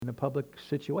a public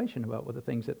situation about the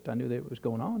things that I knew that was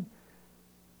going on.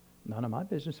 None of my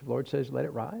business. If the Lord says let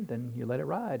it ride, then you let it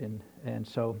ride. And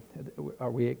so are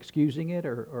we excusing it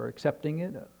or accepting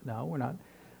it? No, we're not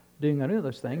doing any of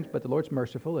those things, but the Lord's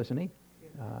merciful, isn't He?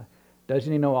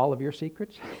 Doesn't He know all of your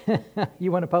secrets?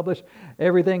 You want to publish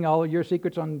everything, all of your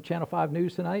secrets on Channel 5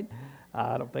 News tonight?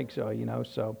 I don't think so,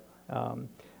 so...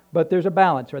 but there's a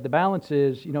balance, right? The balance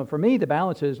is, for me, the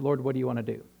balance is, Lord, what do you want to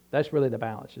do? That's really the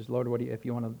balance is, Lord, if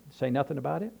you want to say nothing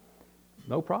about it,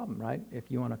 no problem, right? If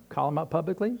you want to call them out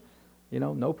publicly,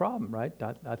 no problem, right?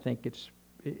 I think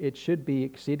it should be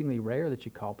exceedingly rare that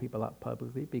you call people out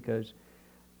publicly because,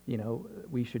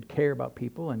 we should care about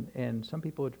people, and some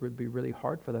people it would be really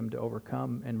hard for them to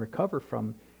overcome and recover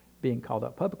from being called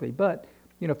out publicly. But,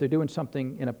 if they're doing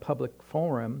something in a public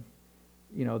forum,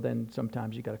 then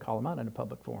sometimes you got to call them out in a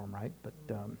public forum, right? But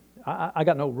I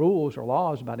got no rules or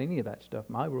laws about any of that stuff.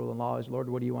 My rule and law is, Lord,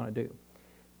 what do you want to do?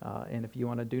 And if you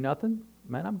want to do nothing,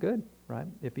 man, I'm good, right?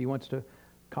 If He wants to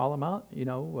call them out,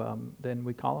 then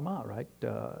we call them out, right?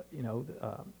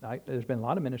 There's been a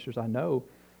lot of ministers I know.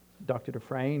 Dr.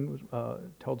 Dufresne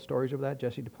told stories of that.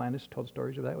 Jesse Duplantis told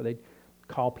stories of that, where they'd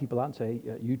call people out and say,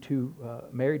 you two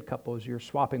married couples, you're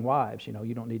swapping wives. You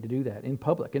don't need to do that in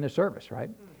public, in a service, right?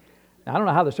 Now, I don't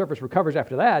know how the service recovers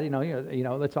after that.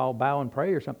 Let's all bow and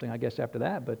pray or something, I guess, after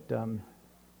that. But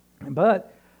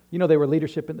they were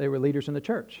leadership, and they were leaders in the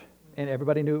church, and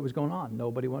everybody knew it was going on.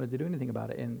 Nobody wanted to do anything about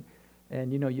it. And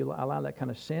you allow that kind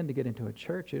of sin to get into a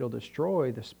church, it'll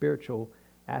destroy the spiritual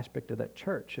aspect of that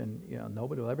church. And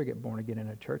nobody will ever get born again in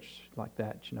a church like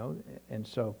that. And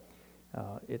so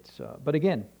but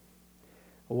again,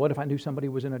 what if I knew somebody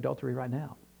was in adultery right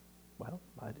now? Well,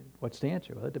 what's the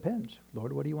answer? Well, it depends.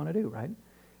 Lord, what do you want to do, right?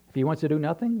 If He wants to do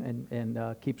nothing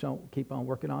and keep on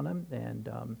working on them and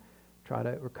try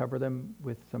to recover them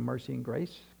with some mercy and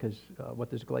grace, because what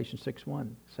does Galatians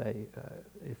 6:1 say?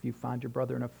 If you find your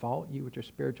brother in a fault, you which are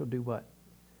spiritual do what?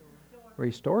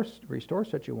 Restore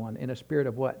such a one in a spirit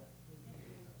of what?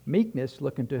 Meekness,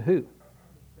 looking to who?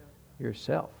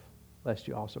 Yourself, lest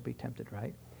you also be tempted,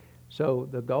 right? So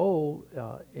the goal,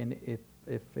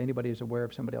 if anybody is aware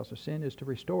of somebody else's sin, is to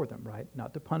restore them, right?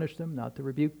 Not to punish them, not to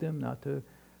rebuke them, not to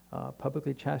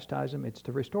publicly chastise them. It's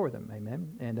to restore them,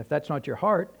 amen? And if that's not your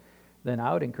heart, then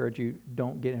I would encourage you,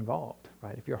 don't get involved,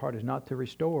 right? If your heart is not to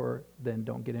restore, then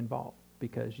don't get involved,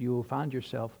 because you will find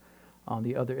yourself on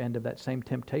the other end of that same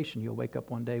temptation. You'll wake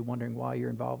up one day wondering why you're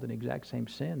involved in the exact same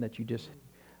sin that you just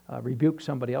rebuked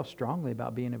somebody else strongly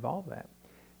about being involved in.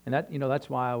 And that's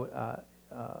why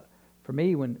for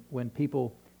me, when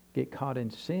people get caught in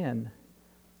sin,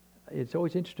 it's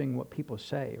always interesting what people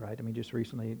say, right? I mean, just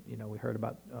recently, we heard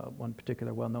about one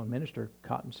particular well-known minister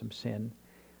caught in some sin,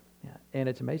 and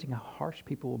it's amazing how harsh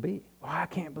people will be. Oh, I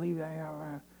can't believe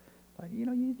that. Like, you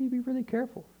need to be really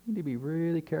careful. You need to be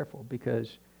really careful,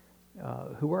 because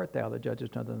who art thou that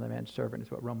judgest another than the man's servant,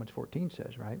 is what Romans 14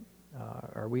 says, right?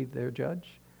 Are we their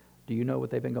judge? Do you know what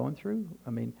they've been going through?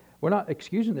 I mean, we're not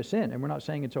excusing the sin, and we're not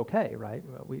saying it's okay, right?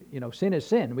 Sin is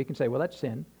sin. We can say, well, that's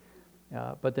sin.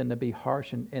 But then to be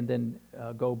harsh and then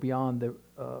go beyond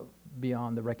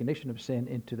the recognition of sin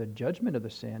into the judgment of the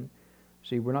sin.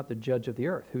 See, we're not the judge of the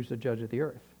earth. Who's the judge of the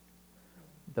earth?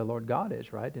 The Lord God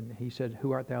is, right? And He said,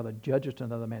 who art thou that judgest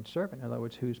another man's servant? In other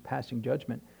words, who's passing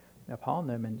judgment upon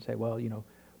them and say, well,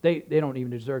 they don't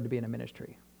even deserve to be in a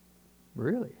ministry.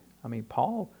 Really? I mean,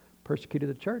 Paul persecuted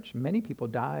the church. Many people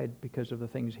died because of the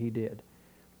things he did.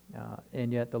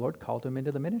 And yet the Lord called him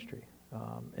into the ministry.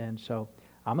 And so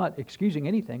I'm not excusing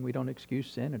anything. We don't excuse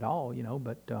sin at all,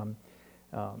 but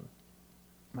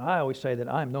I always say that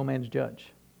I am no man's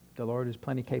judge. The Lord is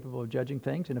plenty capable of judging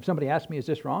things. And if somebody asks me, is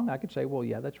this wrong? I could say, well,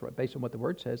 yeah, that's right. Based on what the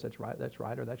Word says, that's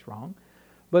right, or that's wrong.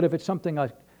 But if it's something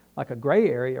like a gray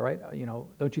area, right?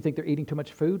 Don't you think they're eating too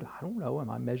much food? I don't know. Am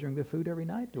I measuring the food every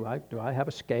night? Do I have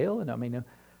a scale? And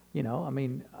you know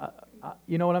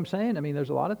what I'm saying? I mean, there's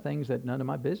a lot of things that none of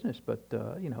my business, but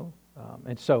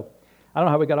and so I don't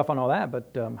know how we got off on all that,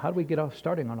 but how do we get off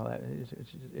starting on all that?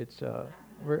 It's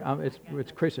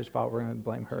Chris's fault. We're going to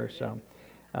blame her. So,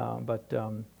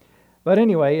 but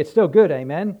anyway, it's still good,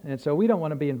 amen. And so we don't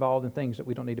want to be involved in things that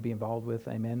we don't need to be involved with,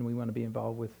 amen. We want to be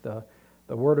involved with the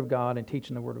Word of God and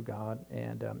teaching the Word of God.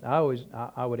 And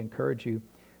I would encourage you,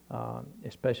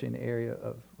 especially in the area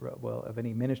of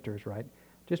any ministers, right?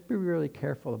 Just be really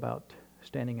careful about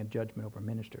standing in judgment over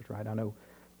ministers, right?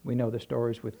 We know the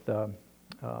stories with, it's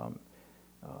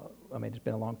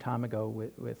been a long time ago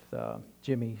with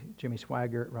Jimmy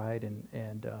Swaggart, right?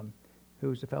 And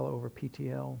who's the fellow over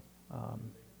PTL?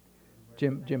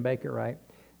 Jim Baker, right?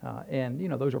 And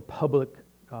those are public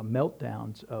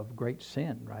meltdowns of great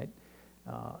sin, right?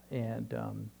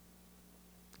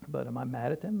 But am I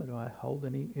mad at them? Do I hold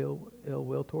any ill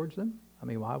will towards them? I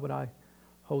mean, why would I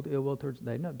hold ill will towards them?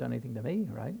 They've not done anything to me,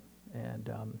 right?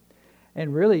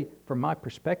 And really, from my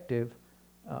perspective,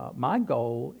 my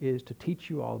goal is to teach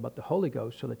you all about the Holy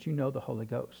Ghost so that you know the Holy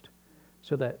Ghost,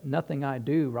 so that nothing I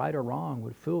do, right or wrong,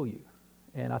 would fool you.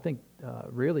 And I think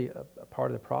really a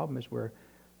part of the problem is where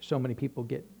so many people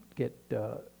get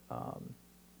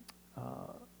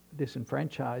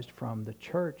disenfranchised from the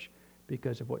church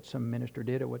because of what some minister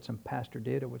did or what some pastor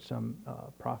did or what some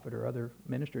prophet or other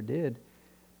minister did.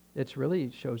 It really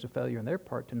shows a failure on their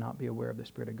part to not be aware of the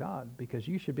Spirit of God, because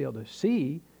you should be able to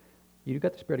see. You've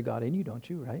got the Spirit of God in you, don't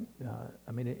you, right?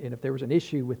 I mean, and if there was an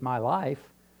issue with my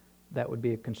life that would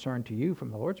be a concern to you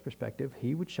from the Lord's perspective,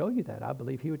 He would show you that. I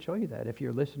believe He would show you that if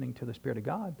you're listening to the Spirit of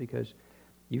God, because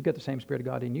you've got the same Spirit of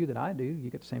God in you that I do.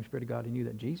 You've got the same Spirit of God in you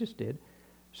that Jesus did.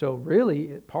 So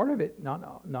really, part of it,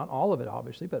 not all of it,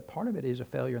 obviously, but part of it is a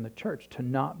failure in the church to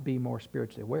not be more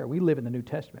spiritually aware. We live in the New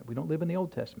Testament. We don't live in the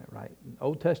Old Testament, right? In the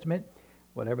Old Testament,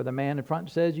 whatever the man in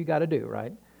front says, you got to do,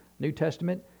 right? New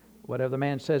Testament, whatever the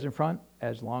man says in front,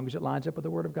 as long as it lines up with the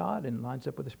Word of God and lines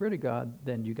up with the Spirit of God,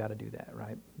 then you got to do that,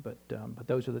 right? But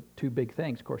those are the two big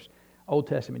things. Of course, Old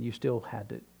Testament, you still had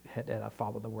to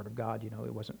follow the Word of God. You know,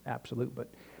 it wasn't absolute,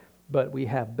 but we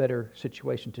have better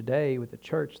situation today with the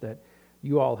church that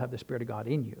you all have the Spirit of God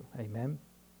in you. Amen.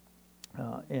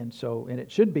 And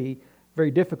it should be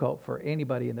very difficult for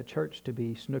anybody in the church to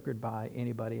be snookered by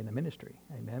anybody in the ministry.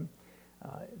 Amen.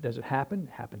 Does it happen?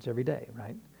 It happens every day,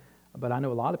 right? But I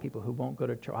know a lot of people who won't go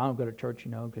to church. I don't go to church,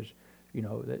 because,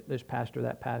 this pastor,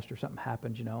 that pastor, something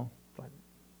happens,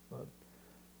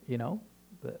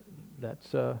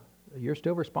 that's you're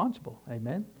still responsible.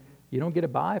 Amen. You don't get a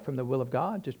buy from the will of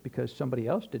God just because somebody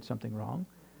else did something wrong.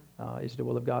 Is it the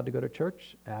will of God to go to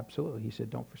church? Absolutely. He said,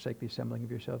 don't forsake the assembling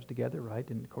of yourselves together, right?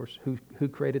 And of course, who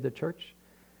created the church?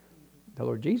 The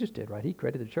Lord Jesus did, right? He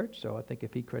created the church. So I think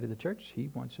if He created the church, He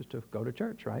wants us to go to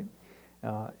church, right?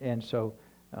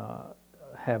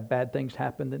 Have bad things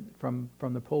happen from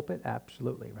the pulpit?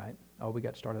 Absolutely, right? Oh, we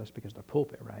got started this because of the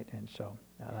pulpit, right? And so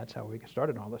that's how we got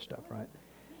started on all this stuff, right?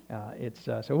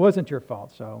 So it wasn't your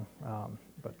fault. So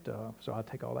I'll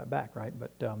take all that back, right?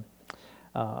 But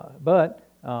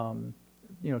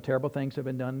terrible things have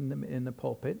been done in the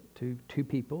pulpit to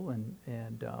people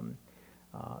and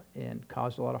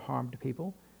caused a lot of harm to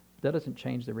people. That doesn't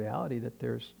change the reality that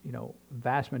there's,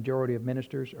 vast majority of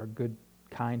ministers are good,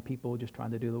 kind people just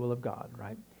trying to do the will of God,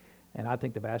 right? And I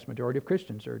think the vast majority of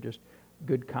Christians are just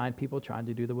good, kind people trying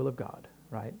to do the will of God,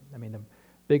 right? I mean, the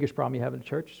biggest problem you have in the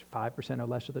church, 5% or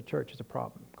less of the church is a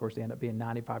problem. Of course, they end up being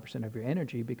 95% of your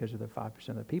energy because of the 5%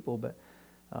 of the people, but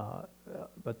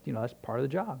that's part of the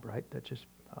job, right? That's just,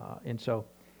 I know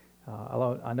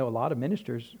a lot of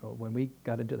ministers, when we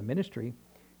got into the ministry,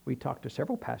 we talked to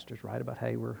several pastors, right, about,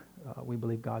 hey, we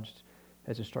believe God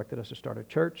has instructed us to start a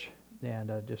church and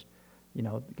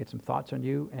get some thoughts on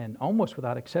you. And almost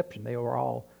without exception, they were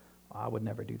all, I would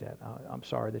never do that. I'm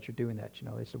sorry that you're doing that.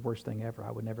 It's the worst thing ever.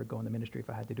 I would never go in the ministry if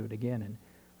I had to do it again. And,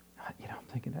 I'm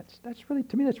thinking that's really,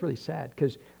 to me, that's really sad,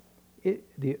 because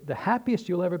the happiest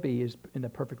you'll ever be is in the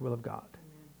perfect will of God.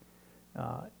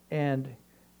 And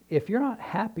if you're not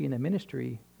happy in the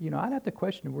ministry, I'd have to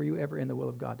question, were you ever in the will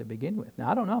of God to begin with? Now,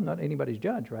 I don't know. I'm not anybody's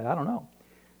judge, right? I don't know.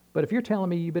 But if you're telling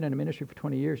me you've been in a ministry for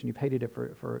 20 years and you've hated it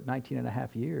for 19 and a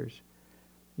half years,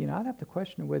 I'd have to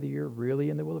question whether you're really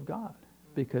in the will of God,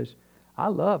 because I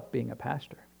love being a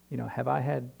pastor. Have I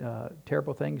had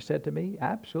terrible things said to me?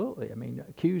 Absolutely. I mean,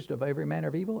 accused of every manner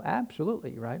of evil?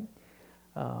 Absolutely, right?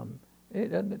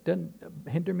 It doesn't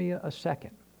hinder me a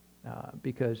second,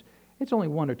 because it's only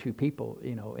one or two people,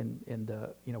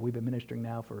 we've been ministering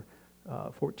now for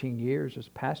 14 years as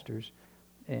pastors,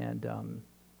 and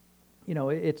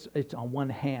it's on one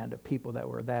hand of people that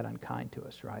were that unkind to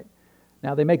us, right?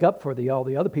 Now they make up for all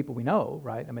the other people we know,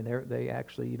 right? I mean, they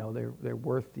actually, they're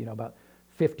worth, about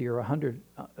 50 or 100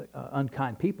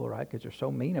 unkind people, right? Because they're so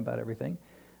mean about everything.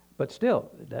 But still,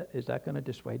 is that going to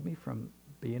dissuade me from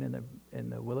being in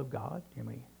the will of God? I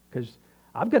mean, because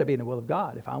I've got to be in the will of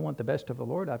God. If I want the best of the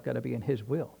Lord, I've got to be in His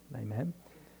will. Amen.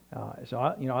 I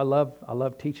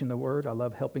love teaching the Word. I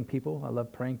love helping people. I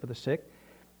love praying for the sick.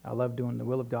 I love doing the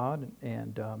will of God,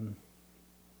 and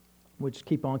we'll just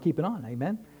keep on keeping on.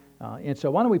 Amen. And so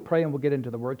why don't we pray and we'll get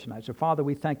into the Word tonight. So Father,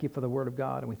 we thank You for the Word of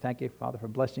God, and we thank You, Father, for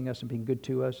blessing us and being good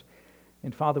to us.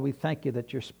 And Father, we thank You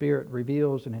that Your Spirit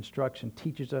reveals and instructs and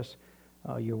teaches us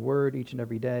Your Word each and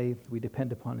every day. We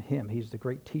depend upon Him. He's the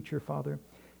great teacher, Father,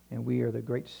 and we are the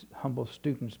great humble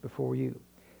students before You.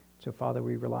 So Father,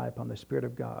 we rely upon the Spirit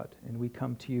of God, and we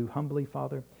come to You humbly,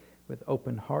 Father, with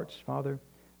open hearts, Father,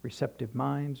 receptive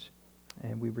minds,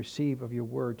 and we receive of your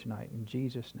word tonight. In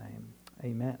Jesus' name,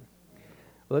 amen.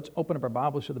 Well, let's open up our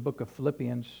Bibles to the book of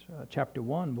Philippians, chapter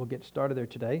 1. We'll get started there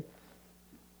today.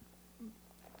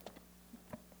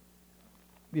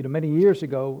 Many years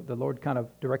ago, the Lord kind of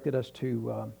directed us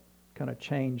to kind of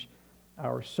change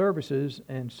our services,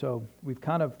 and so we've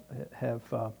kind of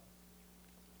have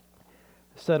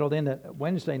settled in that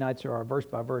Wednesday nights are our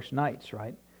verse-by-verse nights,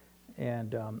 right?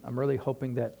 And I'm really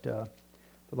hoping that the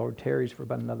Lord tarries for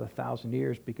about another 1,000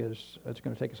 years, because it's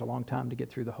going to take us a long time to get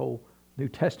through the whole New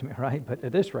Testament, right? But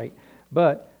at this rate,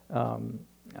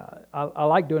 I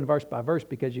like doing verse by verse,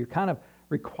 because you're kind of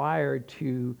required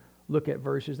to look at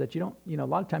verses that you don't, a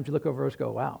lot of times you look over verse,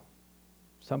 go, wow,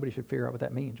 somebody should figure out what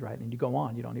that means, right? And you go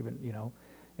on, you don't even,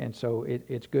 and so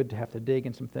it's good to have to dig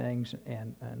in some things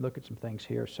and look at some things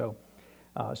here. So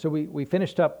we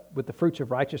finished up with the fruits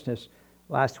of righteousness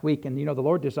last week, and the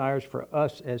Lord desires for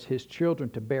us as His children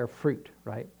to bear fruit,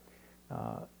 right?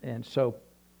 And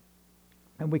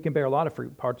we can bear a lot of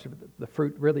fruit. Parts of the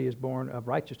fruit really is born of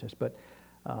righteousness, but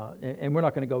and we're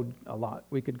not going to go a lot.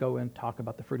 We could go and talk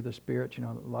about the fruit of the Spirit,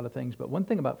 a lot of things. But one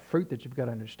thing about fruit that you've got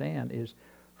to understand is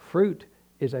fruit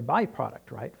is a byproduct,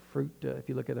 right? Fruit, if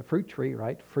you look at a fruit tree,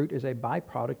 right? Fruit is a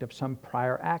byproduct of some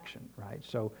prior action, right?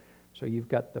 So you've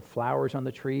got the flowers on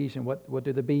the trees, and what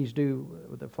do the bees do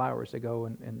with the flowers? They go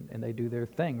and they do their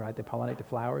thing, right? They pollinate the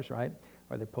flowers, right?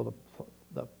 Or they pull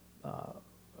the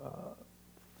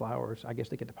flowers. I guess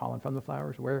they get the pollen from the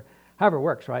flowers. However it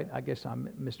works, right? I guess I'm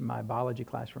missing my biology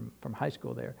class from high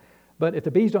school there. But if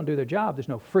the bees don't do their job, there's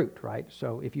no fruit, right?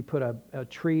 So if you put a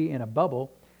tree in a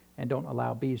bubble and don't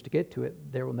allow bees to get to it,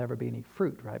 there will never be any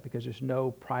fruit, right? Because there's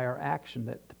no prior action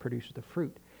that produces the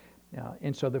fruit.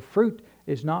 And so the fruit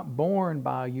is not born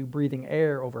by you breathing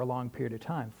air over a long period of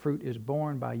time. Fruit is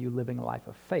born by you living a life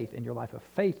of faith, and your life of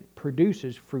faith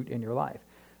produces fruit in your life.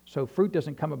 So fruit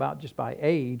doesn't come about just by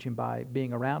age and by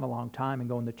being around a long time and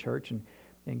going to church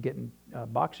and getting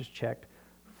boxes checked.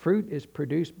 Fruit is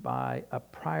produced by a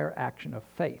prior action of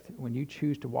faith. When you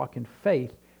choose to walk in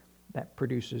faith, that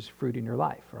produces fruit in your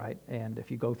life, right? And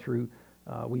if you go through,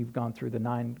 we've gone through the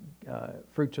 9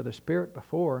 fruits of the Spirit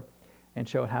before and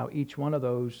showed how each one of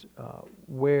those,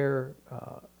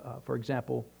 for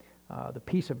example, the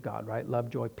peace of God, right? Love,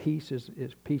 joy, peace is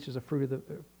a fruit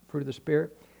of the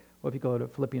Spirit. Well, if you go to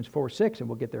Philippians 4:6, and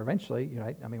we'll get there eventually,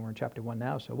 right? I mean, we're in chapter 1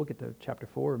 now, so we'll get to chapter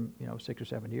 4 in 6 or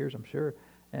 7 years, I'm sure.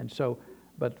 And so,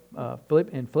 but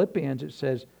in Philippians it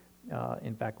says,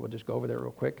 in fact, we'll just go over there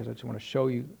real quick, because I just want to show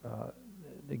you,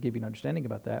 to give you an understanding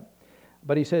about that.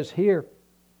 But he says here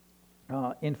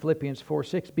in Philippians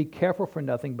 4:6, be careful for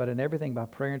nothing, but in everything by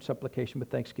prayer and supplication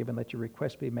with thanksgiving, let your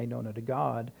requests be made known unto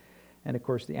God. And of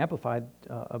course, the Amplified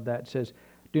of that says,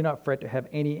 do not fret to have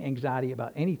any anxiety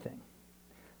about anything.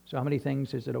 So how many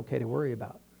things is it okay to worry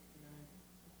about?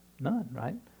 None,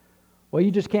 right? Well,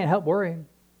 you just can't help worrying.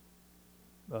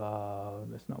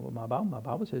 That's not what my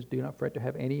Bible says. Do not fret to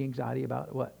have any anxiety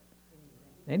about what?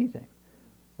 Anything.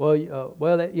 Well,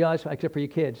 except for your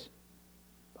kids.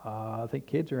 I think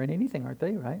kids are in anything, aren't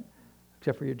they, right?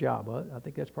 Except for your job. Well, I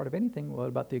think that's part of anything. What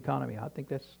about the economy? I think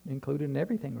that's included in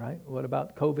everything, right? What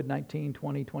about COVID-19,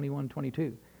 20, 21,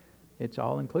 22? It's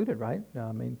all included, right?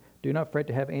 I mean, do not fret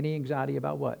to have any anxiety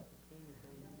about what?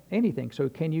 Anything. So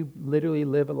can you literally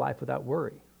live a life without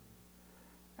worry?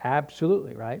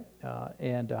 Absolutely, right?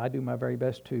 And I do my very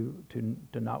best to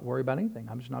not worry about anything.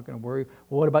 I'm just not going to worry.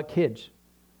 Well, what about kids?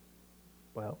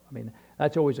 Well, I mean,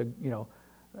 that's always a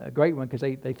great one, because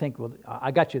they think, well,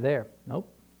 I got you there.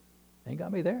 Nope, ain't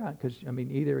got me there. Because, I mean,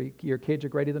 either your kids are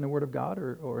greater than the Word of God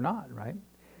or not, right?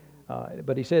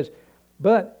 But he says,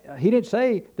 but he didn't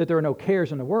say that there are no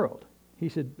cares in the world. He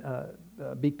said,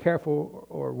 be careful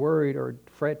or worried or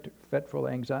fretful,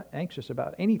 anxious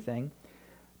about anything.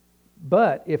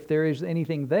 But if there is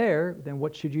anything there, then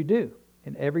what should you do?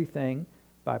 In everything,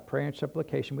 by prayer and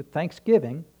supplication with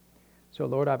thanksgiving. So,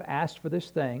 Lord, I've asked for this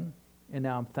thing, and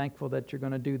now I'm thankful that you're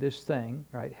going to do this thing,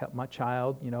 right? Help my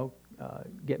child,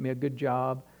 get me a good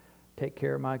job, take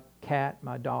care of my cat,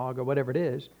 my dog, or whatever it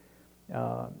is.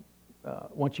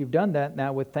 Once you've done that,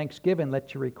 now with thanksgiving,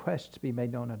 let your requests be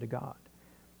made known unto God.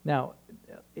 Now,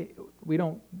 we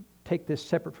don't take this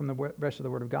separate from the rest of the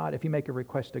Word of God. If you make a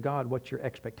request to God, what's your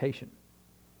expectation?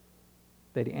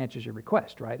 That He answers your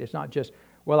request, right? It's not just,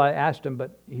 well, I asked Him,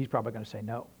 but He's probably going to say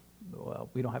no. Well,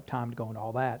 we don't have time to go into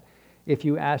all that. If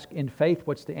you ask in faith,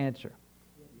 what's the answer?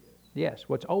 Yes.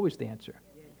 What's always the answer?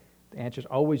 The answer is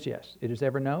always yes. It is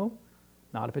ever no?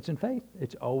 Not if it's in faith.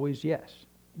 It's always yes.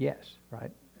 Yes,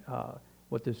 right?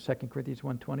 What does 2 Corinthians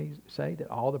 1:20 say? That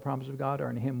all the promises of God are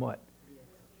in Him what?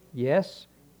 Yes,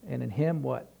 And in him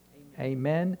what?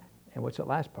 Amen. And what's that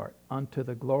last part? Unto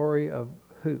the glory of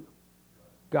who?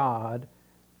 God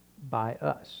by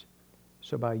us.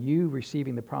 So by you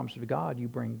receiving the promise of God, you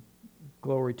bring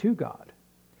glory to God.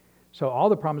 So all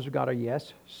the promises of God are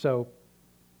yes. So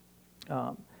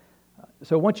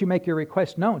once you make your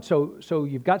request known, so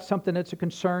you've got something that's a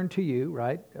concern to you,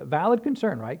 right? A valid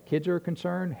concern, right? Kids are a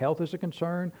concern, health is a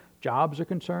concern, jobs are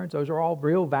concerns. Those are all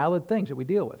real valid things that we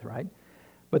deal with, right?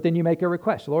 But then you make a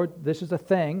request. Lord, this is a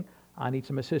thing. I need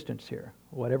some assistance here,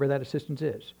 whatever that assistance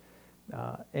is.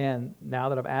 And now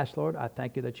that I've asked, Lord, I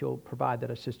thank you that you'll provide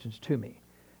that assistance to me.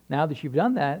 Now that you've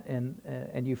done that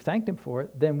and you've thanked him for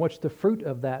it, then what's the fruit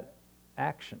of that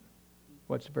action?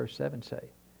 What's verse 7 say?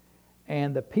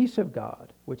 And the peace of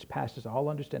God, which passes all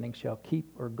understanding, shall keep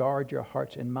or guard your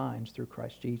hearts and minds through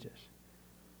Christ Jesus.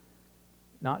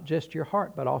 Not just your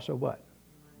heart, but also what?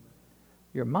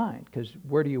 Your mind. Because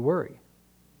where do you worry?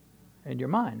 In your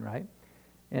mind, right?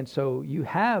 And so you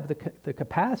have the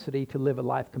capacity to live a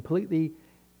life completely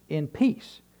in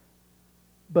peace.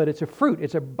 But it's a fruit.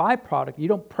 It's a byproduct. You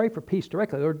don't pray for peace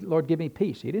directly. Lord, give me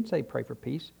peace. He didn't say pray for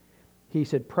peace. He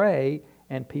said pray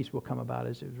and peace will come about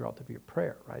as a result of your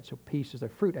prayer, right? So peace is a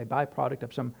fruit, a byproduct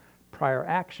of some prior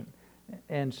action.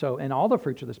 And all the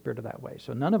fruits of the Spirit are that way.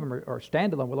 So none of them are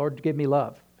standalone. Well, Lord, give me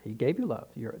love. He gave you love.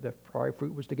 The prior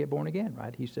fruit was to get born again,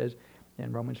 right? He says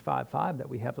in Romans 5:5 that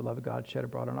we have the love of God shed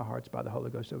abroad in our hearts by the Holy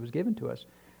Ghost that was given to us.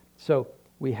 So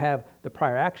we have the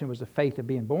prior action was the faith of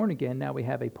being born again. Now we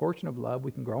have a portion of love.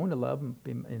 We can grow into love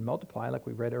and multiply like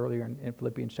we read earlier in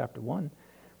Philippians chapter 1.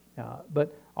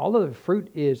 But all of the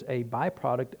fruit is a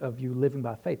byproduct of you living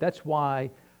by faith. That's why,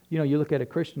 you look at a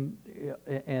Christian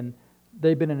and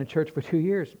they've been in a church for 2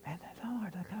 years. Man,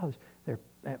 they're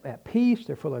at peace.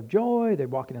 They're full of joy. They're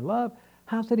walking in love.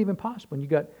 How's that even possible? And you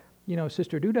got,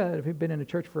 Sister Duda, who's been in a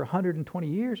church for 120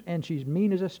 years, and she's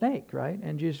mean as a snake, right?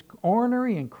 And just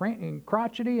ornery and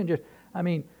crotchety and just,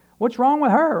 what's wrong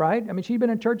with her, right? She's been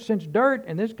in church since dirt,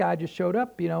 and this guy just showed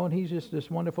up, and he's just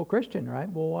this wonderful Christian, right?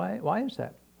 Well, why is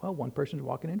that? Well, one person's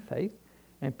walking in faith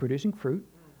and producing fruit.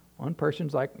 One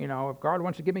person's like, if God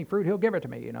wants to give me fruit, he'll give it to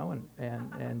me,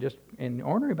 and just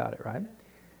ornery about it, right?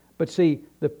 But see,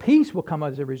 the peace will come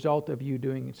as a result of you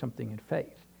doing something in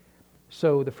faith.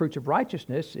 So the fruits of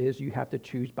righteousness is you have to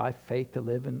choose by faith to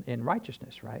live in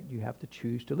righteousness, right? You have to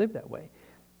choose to live that way.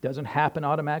 It doesn't happen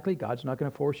automatically. God's not going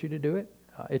to force you to do it.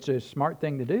 It's a smart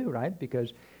thing to do, right?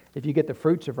 Because if you get the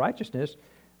fruits of righteousness,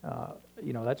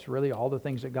 that's really all the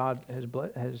things that God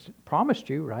has promised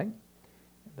you, right?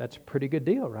 That's a pretty good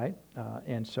deal, right?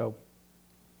 And so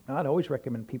I'd always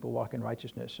recommend people walk in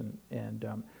righteousness and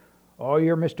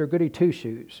you're Mr. Goody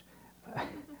Two-Shoes.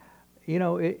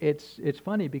 It's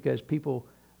funny because people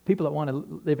that want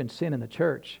to live in sin in the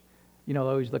church, they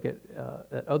always look at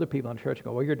other people in the church and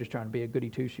go, well, you're just trying to be a Goody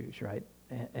Two-Shoes, right?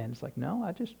 And it's like, no,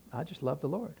 I just love the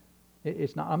Lord.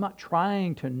 It's not. I'm not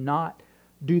trying to not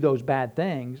do those bad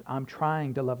things. I'm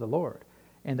trying to love the Lord.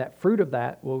 And that fruit of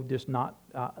that will just not,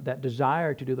 that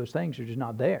desire to do those things are just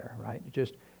not there, right?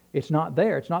 It's not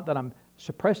there. It's not that I'm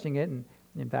suppressing it. And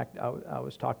in fact, I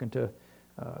was talking to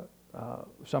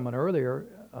someone earlier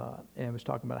and was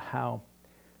talking about how,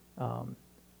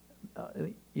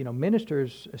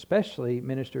 ministers, especially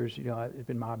ministers, it's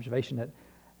been my observation that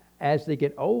as they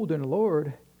get old in the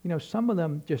Lord, some of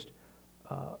them just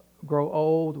grow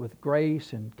old with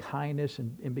grace and kindness,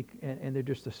 and they're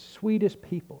just the sweetest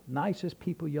people, nicest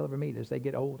people you'll ever meet as they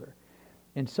get older.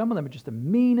 And some of them are just the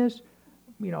meanest,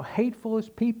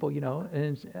 hatefulest people,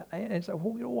 and it's like,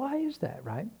 why is that,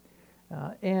 right?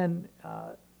 And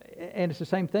it's the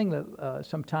same thing that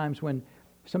sometimes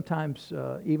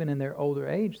even in their older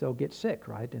age, they'll get sick,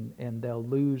 right? And they'll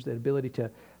lose the ability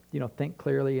to, think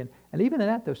clearly. And even in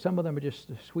that, though, some of them are just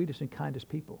the sweetest and kindest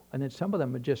people. And then some of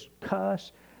them are just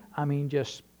cuss.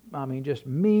 Just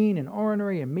mean and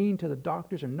ornery and mean to the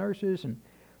doctors and nurses.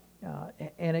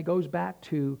 And it goes back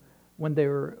to when they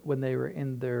were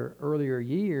in their earlier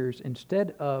years,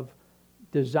 instead of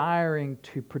desiring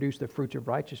to produce the fruits of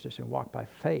righteousness and walk by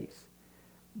faith,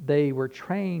 they were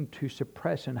trained to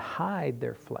suppress and hide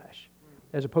their flesh,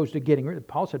 as opposed to getting rid of.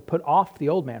 Paul said, put off the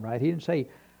old man, right? He didn't say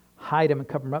hide him and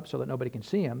cover him up so that nobody can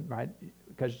see him, right?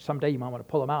 Because someday you might want to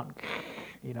pull him out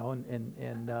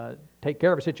and take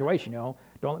care of a situation,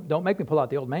 Don't make me pull out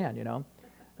the old man,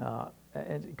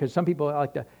 and because some people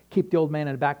like to keep the old man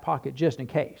in the back pocket just in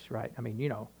case, right?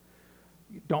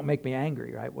 Don't make me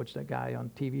angry, right? What's that guy on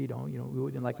TV? You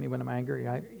wouldn't like me when I'm angry,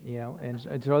 right? And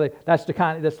so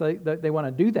they want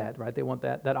to do that, right? They want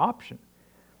that option.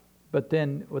 But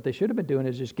then what they should have been doing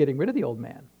is just getting rid of the old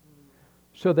man,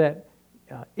 so that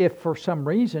if for some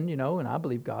reason, and I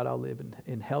believe God, I'll live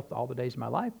in health all the days of my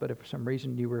life, but if for some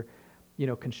reason you were,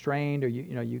 constrained, or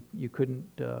you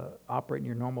couldn't operate in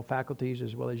your normal faculties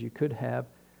as well as you could have,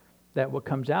 that what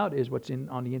comes out is what's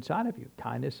on the inside of you: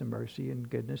 kindness and mercy and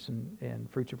goodness and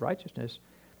fruits of righteousness,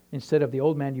 instead of the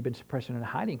old man you've been suppressing and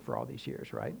hiding for all these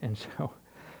years, right? And so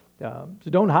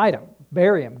don't hide him,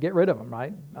 bury him, get rid of him,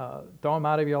 right? Throw him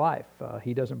out of your life.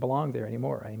 He doesn't belong there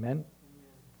anymore. Amen.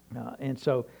 And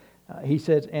so he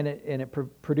says, and it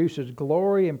produces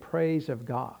glory and praise of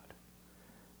God.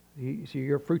 So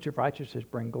your fruits of righteousness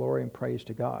bring glory and praise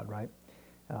to God, right?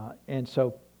 And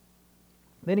so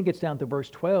then he gets down to verse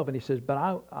 12, and he says,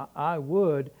 "But I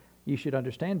would you should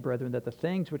understand, brethren, that the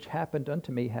things which happened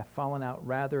unto me have fallen out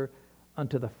rather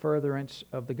unto the furtherance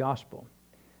of the gospel."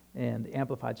 And the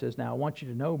Amplified says, "Now I want you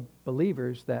to know,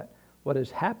 believers, that what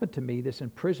has happened to me, this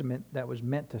imprisonment that was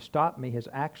meant to stop me, has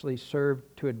actually served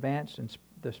to advance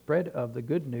the spread of the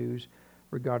good news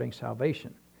regarding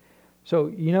salvation." So,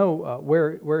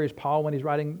 where is Paul when he's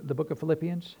writing the book of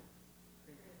Philippians?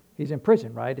 He's in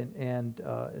prison, right? And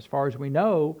as far as we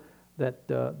know,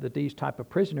 that these type of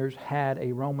prisoners had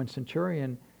a Roman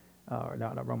centurion, or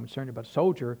not a Roman centurion, but a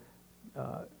soldier,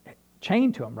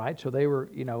 chained to them, right? So they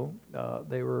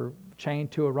were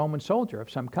chained to a Roman soldier of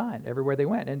some kind everywhere they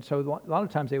went. And so a lot of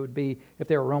times they would be, if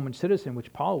they were a Roman citizen,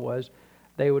 which Paul was,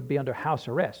 they would be under house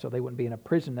arrest. So they wouldn't be in a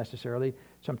prison necessarily.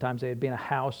 Sometimes they'd be in a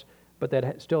house, but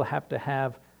they'd still have to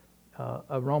have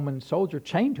a Roman soldier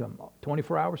chained to them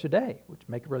 24 hours a day, which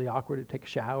make it really awkward to take a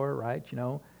shower, right?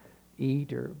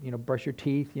 Eat or, brush your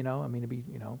teeth, it'd be,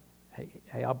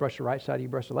 hey, I'll brush the right side, you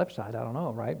brush the left side. I don't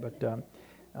know, right? But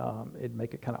it'd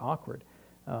make it kind of awkward.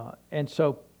 And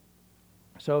so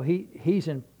he's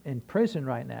in prison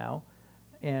right now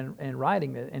and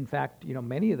writing. In fact,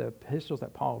 many of the epistles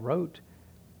that Paul wrote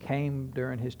came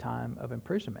during his time of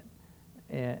imprisonment.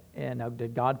 And now,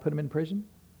 did God put him in prison?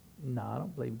 No, I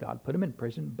don't believe God put him in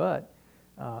prison, but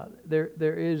there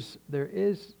is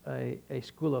a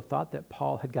school of thought that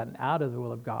Paul had gotten out of the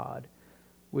will of God,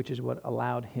 which is what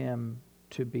allowed him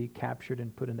to be captured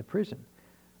and put in the prison.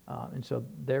 And so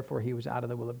therefore he was out of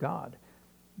the will of God.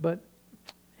 But,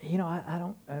 I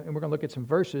don't, and we're going to look at some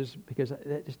verses, because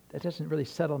that doesn't really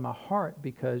settle in my heart,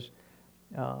 because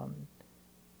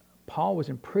Paul was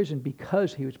in prison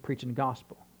because he was preaching the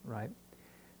gospel, right?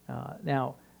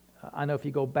 Now, I know if you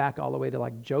go back all the way to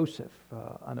like Joseph,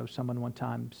 I know someone one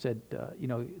time said,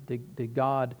 did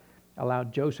God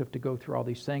allowed Joseph to go through all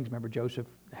these things? Remember, Joseph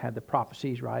had the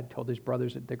prophecies, right? Told his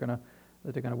brothers that they're going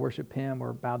to worship him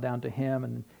or bow down to him,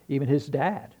 and even his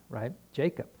dad, right,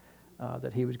 Jacob,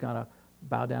 that he was going to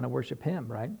bow down and worship him,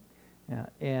 right?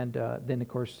 And then, of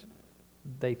course,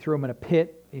 they threw him in a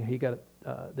pit. He got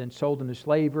then sold into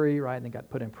slavery, right, and then got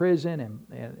put in prison,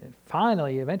 and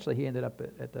finally, eventually, he ended up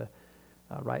at the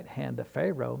right hand of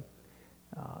Pharaoh.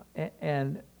 But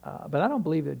I don't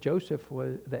believe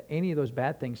that any of those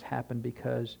bad things happened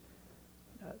because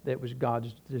that was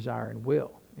God's desire and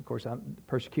will. Of course,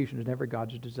 persecution is never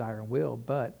God's desire and will,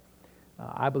 but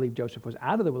I believe Joseph was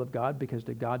out of the will of God, because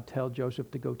did God tell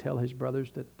Joseph to go tell his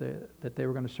brothers that they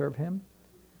were going to serve him?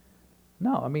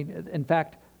 No, I mean, in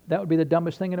fact, that would be the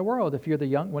dumbest thing in the world. If you're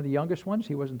one of the youngest ones,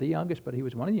 he wasn't the youngest, but he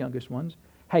was one of the youngest ones.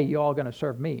 Hey, you all going to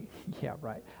serve me? Yeah,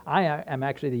 right. I am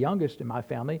actually the youngest in my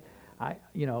family. I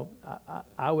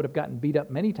would have gotten beat up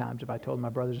many times if I told my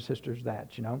brothers and sisters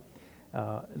that.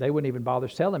 They wouldn't even bother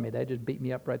selling me. They'd just beat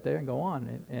me up right there and go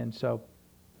on. And so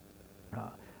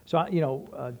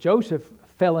Joseph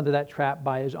fell into that trap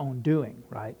by his own doing,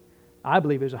 right? I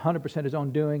believe it was 100% his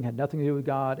own doing, had nothing to do with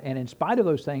God. And in spite of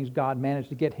those things, God managed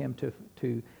to get him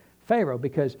to Pharaoh,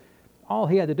 because all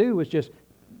he had to do was just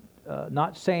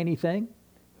not say anything.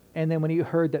 And then when he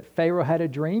heard that Pharaoh had a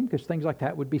dream, because things like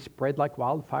that would be spread like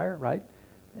wildfire, right?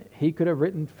 He could have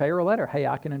written Pharaoh a letter. Hey,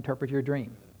 I can interpret your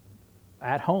dream.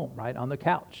 At home, right, on the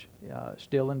couch,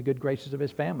 still in the good graces of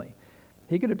his family.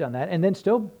 He could have done that, and then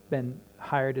still been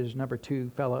hired as number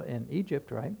 2 fellow in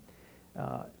Egypt, right?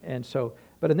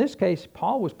 But in this case,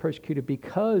 Paul was persecuted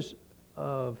because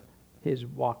of his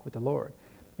walk with the Lord.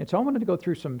 And so I wanted to go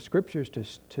through some scriptures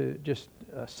to just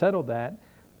settle that,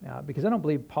 because I don't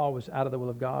believe Paul was out of the will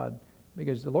of God,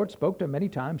 because the Lord spoke to him many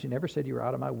times. He never said, "You were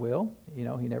out of my will." He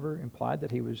never implied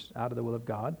that he was out of the will of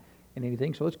God in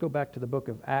anything. So let's go back to the book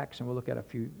of Acts, and we'll look at a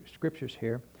few scriptures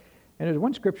here. And there's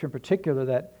one scripture in particular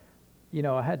that,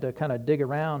 I had to kind of dig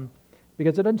around,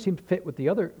 because it doesn't seem to fit with the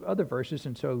other verses,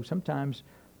 and so sometimes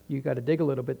you got to dig a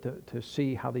little bit to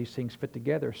see how these things fit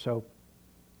together. So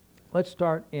let's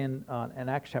start in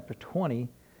Acts chapter 20,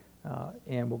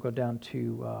 and we'll go down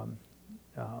to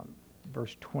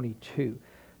verse 22.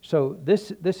 So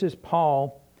this is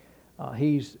Paul.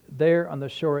 He's there on the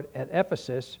shore at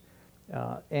Ephesus,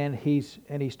 and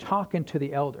he's talking to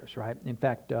the elders, right? In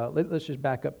fact, let's just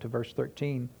back up to verse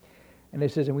 13. And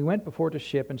it says, "And we went before the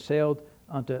ship and sailed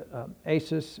unto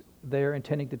Assos there,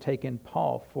 intending to take in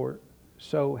Paul, for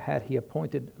so had he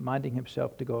appointed, minding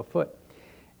himself to go afoot.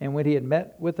 And when he had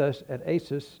met with us at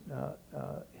Assos,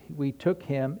 we took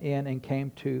him in and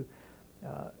came to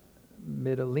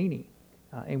Mytilene.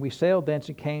 And we sailed thence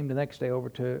and came the next day over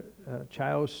to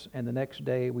Chios, and the next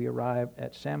day we arrived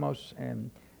at Samos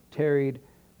and tarried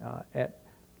at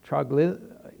Trogyllium."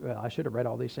 Well, I should have read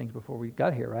all these things before we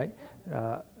got here, right?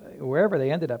 Wherever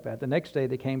they ended up at. The next day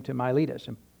they came to Miletus,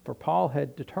 and for Paul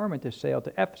had determined to sail to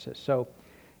Ephesus. So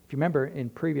if you remember in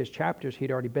previous chapters,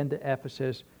 he'd already been to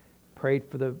Ephesus, prayed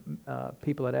for the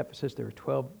people at Ephesus. There were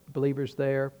 12 believers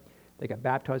there. They got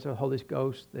baptized with the Holy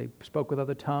Ghost. They spoke with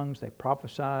other tongues. They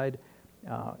prophesied.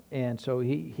 And so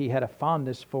he had a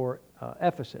fondness for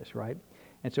Ephesus, right?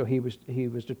 And so he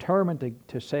was determined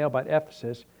to sail by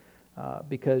Ephesus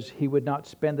because he would not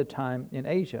spend the time in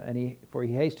Asia. And he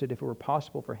hasted, if it were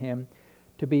possible for him,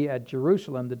 to be at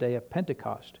Jerusalem the day of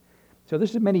Pentecost. So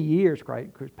this is many years,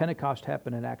 right? Because Pentecost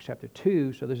happened in Acts chapter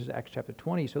 2, so this is Acts chapter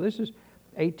 20. So this is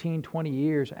 18, 20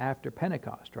 years after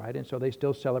Pentecost, right? And so they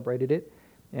still celebrated it.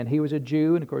 And he was a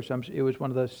Jew, and of course it was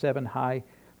one of the 7 high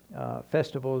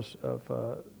festivals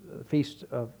of feasts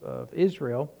of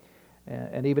Israel.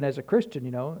 And even as a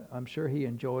Christian, I'm sure he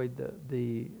enjoyed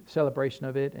the celebration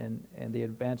of it and the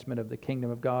advancement of the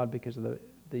kingdom of God because of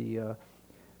the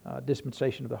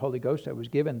dispensation of the Holy Ghost that was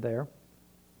given there.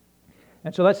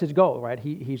 And so that's his goal, right?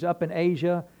 He's up in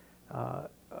Asia,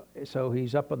 so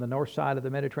he's up on the north side of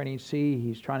the Mediterranean Sea.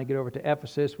 He's trying to get over to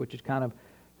Ephesus, which is kind of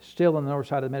still on the north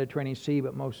side of the Mediterranean Sea,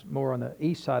 but more on the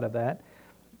east side of that.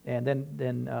 And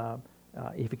then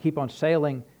if you keep on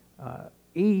sailing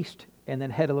east and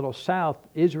then head a little south,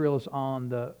 Israel's on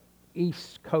the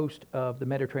east coast of the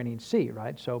Mediterranean Sea,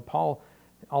 right? So Paul,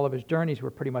 all of his journeys were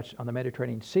pretty much on the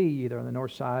Mediterranean Sea, either on the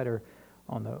north side or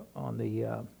on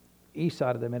the east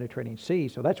side of the Mediterranean Sea.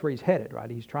 So that's where he's headed,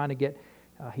 right? He's trying to get,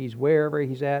 he's wherever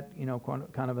he's at,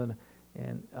 kind of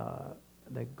in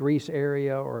the Greece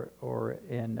area or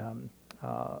in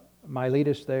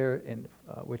Miletus there,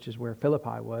 which is where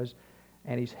Philippi was,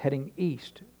 and he's heading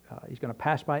east. He's going to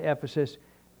pass by Ephesus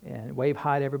and wave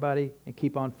hi to everybody and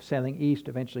keep on sailing east,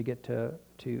 eventually get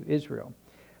to Israel.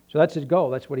 So that's his goal.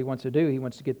 That's what he wants to do. He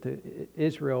wants to get to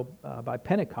Israel by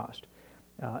Pentecost.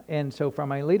 And so from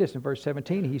Miletus in verse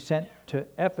 17, he sent to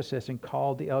Ephesus and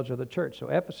called the elders of the church. So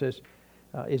Ephesus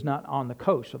is not on the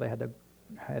coast, so they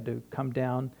had to come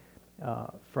down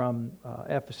from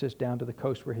Ephesus down to the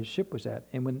coast where his ship was at.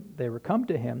 And when they were come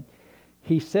to him,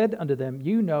 he said unto them,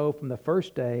 "You know from the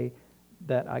first day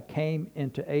that I came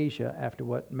into Asia, after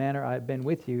what manner I have been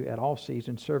with you at all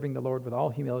seasons, serving the Lord with all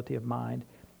humility of mind,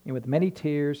 and with many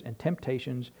tears and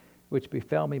temptations, which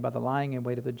befell me by the lying in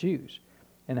wait of the Jews,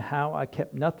 and how I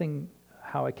kept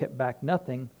back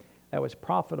nothing that was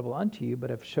profitable unto you, but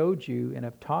have showed you and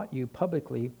have taught you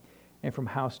publicly and from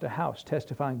house to house,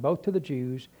 testifying both to the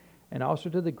Jews and also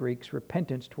to the Greeks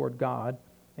repentance toward God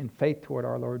and faith toward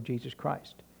our Lord Jesus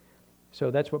Christ." So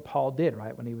that's what Paul did,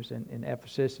 right, when he was in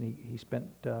Ephesus, and he spent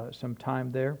some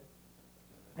time there.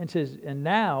 And it says, "And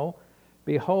now,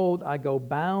 behold, I go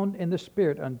bound in the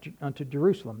Spirit unto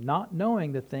Jerusalem, not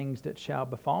knowing the things that shall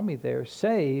befall me there,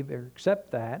 save, or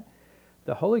except that,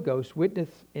 the Holy Ghost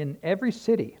witnesseth in every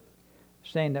city,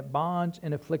 saying that bonds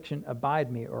and affliction abide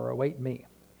me or await me."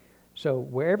 So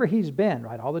wherever he's been,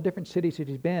 right, all the different cities that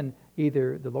he's been,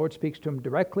 either the Lord speaks to him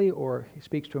directly or he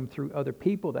speaks to him through other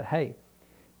people that, hey,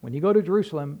 when you go to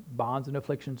Jerusalem, bonds and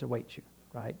afflictions await you,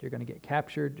 right? You're going to get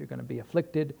captured. You're going to be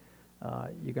afflicted.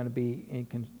 You're going to be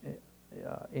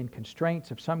in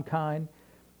constraints of some kind.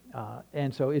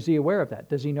 And so is he aware of that?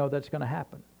 Does he know that's going to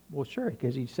happen? Well, sure,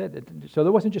 because he said it. So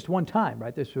there wasn't just one time,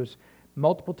 right? This was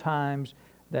multiple times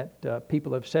that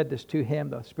people have said this to him.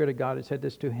 The Spirit of God has said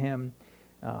this to him.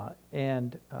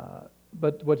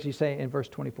 But what does he say in verse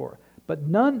 24? "But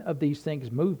none of these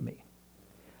things move me."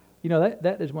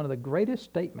 That is one of the greatest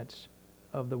statements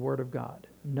of the Word of God.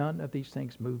 None of these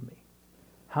things move me.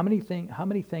 How many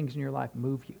things in your life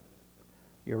move you?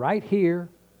 You're right here,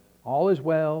 all is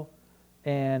well,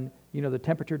 and the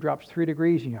temperature drops 3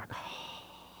 degrees, and you're like,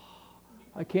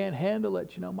 I can't handle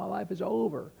it. My life is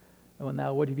over. Well,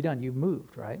 now what have you done? You've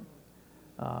moved, right?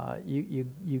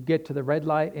 You get to the red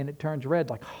light and it turns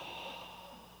red, like,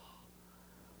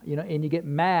 and you get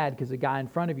mad because the guy in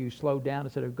front of you slowed down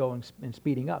instead of going and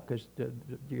speeding up, because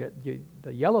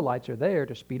the yellow lights are there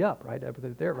to speed up, right? They're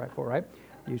there right for, right?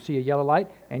 You see a yellow light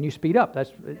and you speed up.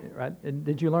 That's right. And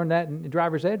did you learn that in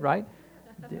driver's ed, right?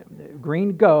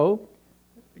 Green, go.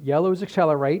 Yellow is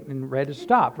accelerate, and red is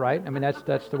stop, right? I mean,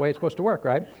 that's the way it's supposed to work,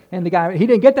 right? And the guy, he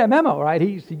didn't get that memo, right?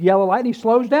 He's yellow light, and he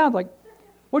slows down. It's like,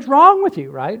 what's wrong with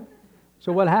you, right?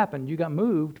 So what happened? You got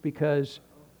moved because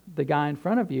the guy in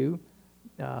front of you,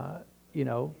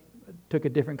 took a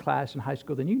different class in high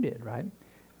school than you did, right?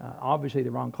 Obviously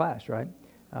the wrong class, right?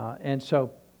 And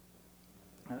so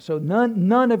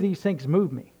none of these things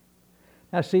move me.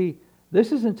 Now, see,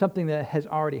 this isn't something that has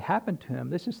already happened to him.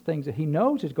 This is things that he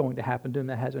knows is going to happen to him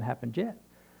that hasn't happened yet.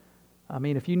 I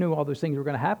mean, if you knew all those things were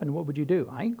going to happen, what would you do?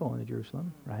 I ain't going to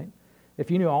Jerusalem, right? If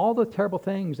you knew all the terrible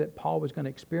things that Paul was going to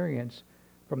experience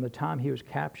from the time he was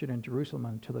captured in Jerusalem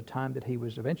until the time that he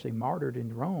was eventually martyred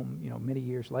in Rome, many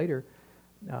years later,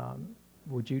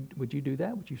 would you do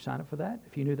that? Would you sign up for that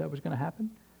if you knew that was going to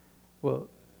happen? Well,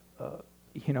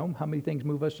 how many things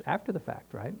move us after the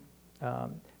fact, right?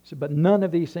 But none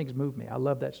of these things move me. I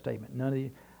love that statement. None of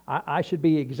these. I should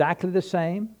be exactly the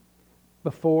same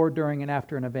before, during, and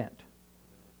after an event.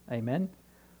 Amen.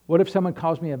 What if someone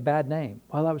calls me a bad name?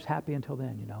 Well, I was happy until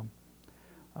then,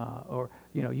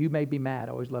 you may be mad.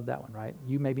 I always love that one, right?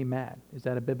 You may be mad. Is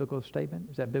that a biblical statement?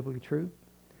 Is that biblically true?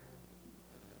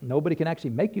 Nobody can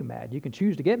actually make you mad. You can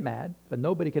choose to get mad, but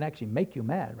nobody can actually make you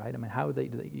mad, right? I mean,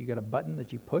 you got a button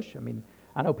that you push? I mean,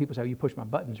 I know people say, you push my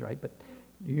buttons, right? But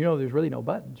there's really no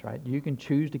buttons, right? You can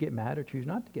choose to get mad or choose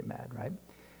not to get mad, right?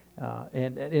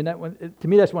 And that one, to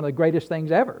me, that's one of the greatest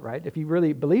things ever, right? If you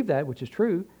really believe that, which is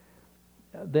true,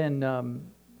 then,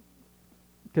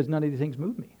 because none of these things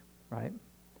move me, right?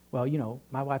 Well,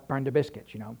 my wife burned the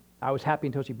biscuits, I was happy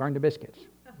until she burned the biscuits.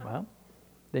 Well,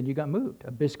 then you got moved.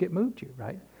 A biscuit moved you,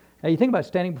 right? Now you think about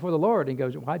standing before the Lord and he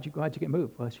goes, why'd you get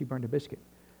moved? Well, she burned a biscuit.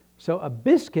 So a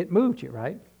biscuit moved you,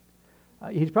 right?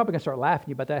 He's probably going to start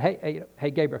laughing about that. Hey,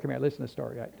 Gabriel, come here. Listen to the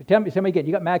story. Right? Tell me again.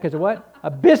 You got mad because of what?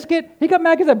 A biscuit? He got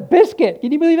mad because of a biscuit.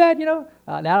 Can you believe that? Now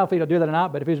I don't know if he'll do that or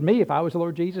not. But if it was me, if I was the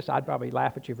Lord Jesus, I'd probably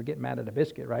laugh at you for getting mad at a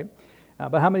biscuit, right?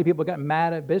 But how many people got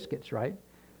mad at biscuits, right?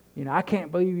 I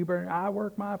can't believe you burned. I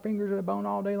work my fingers to the bone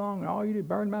all day long, and all you do is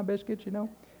burn my biscuits.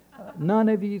 None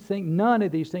of these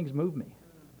things move me,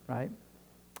 right?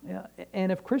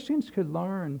 And if Christians could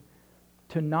learn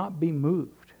to not be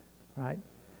moved, right?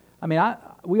 I mean,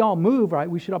 we all move, right?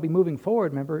 We should all be moving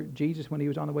forward. Remember, Jesus, when he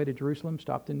was on the way to Jerusalem,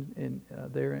 stopped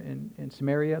there in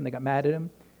Samaria, and they got mad at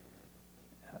him.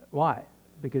 Why?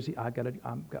 Because I've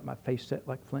got my face set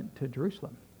like flint to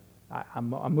Jerusalem. I'm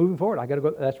moving forward. I got to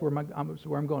go. That's where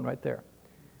I'm going right there.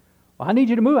 Well, I need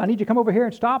you to move. I need you to come over here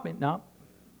and stop me. No,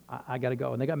 I got to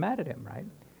go. And they got mad at him, right?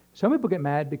 Some people get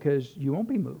mad because you won't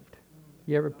be moved.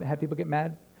 You ever have people get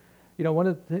mad? One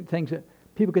of the things that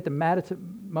people get the maddest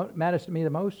at me the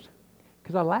most,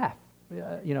 because I laugh.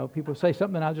 People say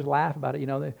something and I just laugh about it.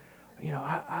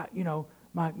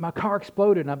 My car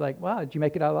exploded, and I'm like, well, did you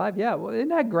make it out alive? Yeah. Well, isn't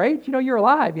that great? You're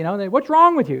alive. What's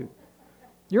wrong with you?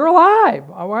 You're alive.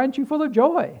 Why aren't you full of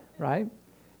joy, right?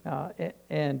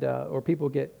 Or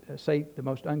people say the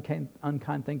most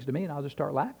unkind things to me, and I'll just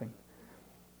start laughing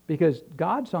because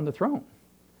God's on the throne.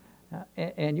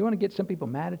 And you want to get some people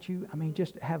mad at you? I mean,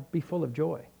 just be full of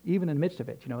joy, even in the midst of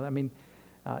it.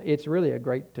 It's really a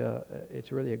great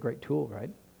tool, right?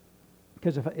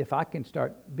 Because if I can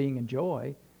start being in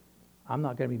joy, I'm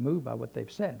not going to be moved by what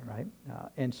they've said, right?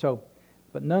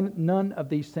 But none of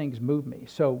these things move me.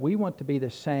 So we want to be the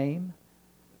same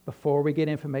before we get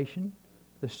information,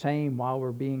 the same while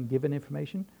we're being given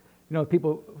information.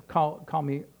 People call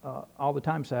me all the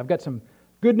time and say, I've got some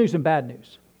good news and bad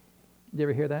news. You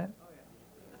ever hear that?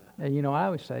 And I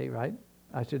always say, right?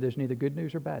 I said, there's neither good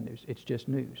news or bad news. It's just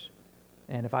news.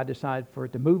 And if I decide for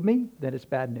it to move me, then it's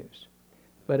bad news.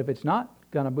 But if it's not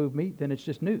going to move me, then it's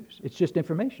just news. It's just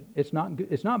information. It's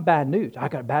not bad news. I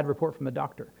got a bad report from the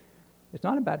doctor. It's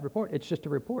not a bad report. It's just a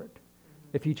report.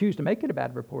 If you choose to make it a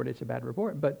bad report, it's a bad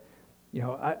report. But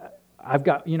I've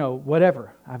got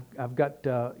whatever. I've got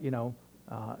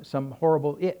some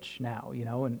horrible itch now.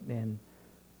 And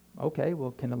okay,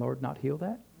 well, can the Lord not heal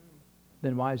that?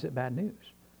 Then why is it bad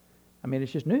news? I mean,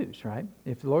 it's just news, right?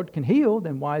 If the Lord can heal,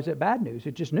 then why is it bad news?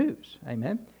 It's just news.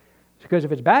 Amen. Because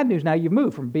if it's bad news, now you've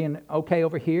moved from being okay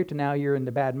over here to now you're in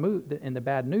the bad mood, in the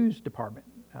bad news department.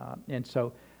 And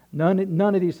so none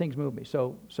of these things move me.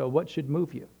 So what should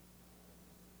move you?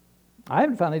 I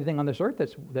haven't found anything on this earth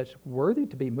that's worthy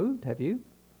to be moved. Have you?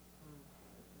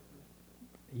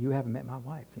 You haven't met my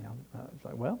wife. It's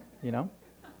like, well,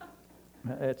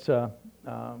 it's. I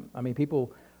mean,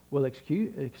 people will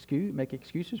make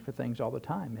excuses for things all the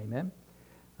time. Amen.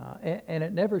 And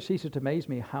it never ceases to amaze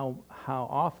me how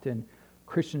often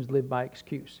Christians live by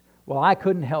excuse. Well, I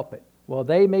couldn't help it. Well,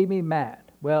 they made me mad.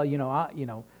 Well,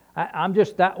 I'm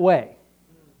just that way.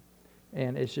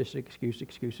 And it's just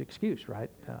excuse, right?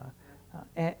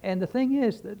 And the thing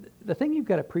is, the thing you've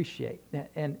got to appreciate,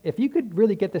 and if you could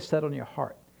really get this settled in your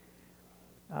heart,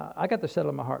 I got this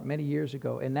settled in my heart many years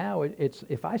ago, and now it's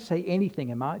if I say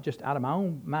anything just out of my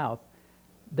own mouth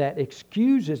that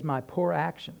excuses my poor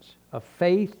actions of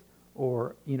faith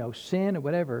or sin or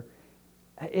whatever,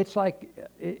 it's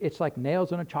like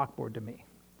nails on a chalkboard to me,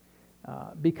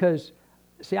 because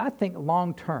see, I think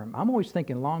long term. I'm always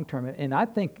thinking long term, and I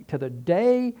think to the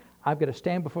day I've got to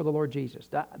stand before the Lord Jesus.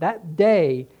 That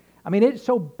day, I mean, it's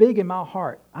so big in my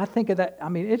heart. I think of that. I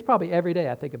mean, it's probably every day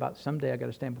I think about someday I got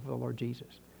to stand before the Lord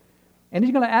Jesus, and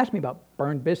He's going to ask me about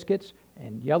burned biscuits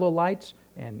and yellow lights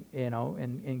and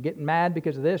and getting mad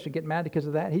because of this or getting mad because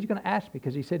of that. He's going to ask me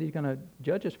because He said He's going to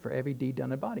judge us for every deed done in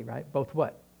the body, right? Both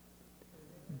what?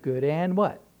 Good and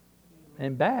what?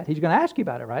 And bad. He's going to ask you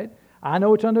about it, right? I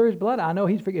know it's under His blood. I know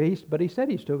but He said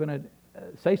He's still going to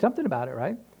say something about it,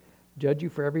 right? Judge you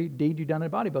for every deed you've done in the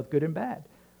body, both good and bad.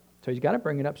 So He's got to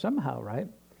bring it up somehow, right?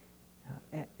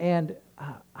 And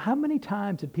how many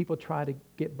times did people try to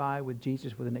get by with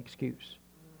Jesus with an excuse?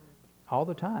 All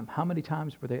the time. How many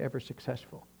times were they ever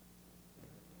successful?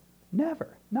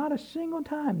 Never. Not a single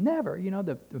time. Never.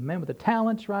 The man with the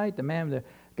talents, right? The man that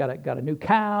got a new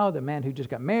cow. The man who just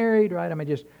got married, right? I mean,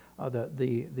 just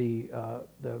the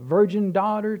virgin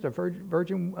daughters, the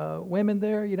virgin women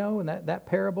there, and that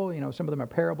parable. Some of them are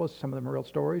parables, some of them are real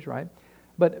stories, right?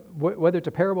 But whether it's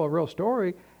a parable or a real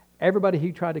story, everybody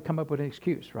he tried to come up with an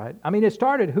excuse, right? I mean, it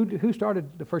started. Who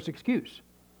started the first excuse?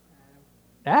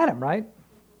 Adam, right?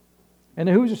 And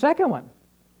then who's the second one?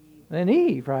 Then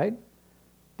Eve, right?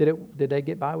 Did they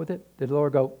get by with it? Did the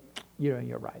Lord go,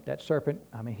 you're right. That serpent,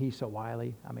 I mean, he's so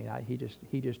wily. I mean, he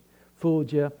just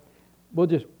fooled you. We'll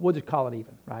just call it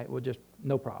even, right?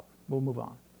 No problem. We'll move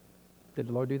on. Did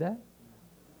the Lord do that?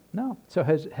 No. So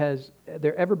has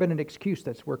there ever been an excuse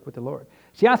that's worked with the Lord?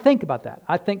 See, I think about that.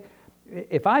 I think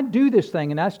if I do this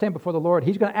thing and I stand before the Lord,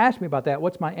 He's going to ask me about that.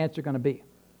 What's my answer going to be?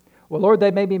 Well, Lord,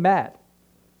 they made me mad.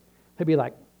 He'll be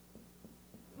like,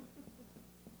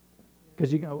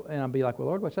 because and I'll be like, well,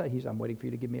 Lord, what's that? I'm waiting for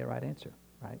you to give me a right answer,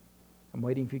 right? I'm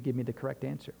waiting for you to give me the correct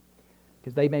answer.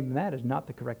 Because they made me mad is not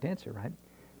the correct answer, right?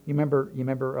 You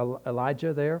remember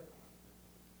Elijah there?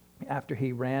 After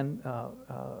he outran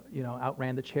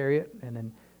the chariot,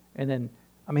 and then,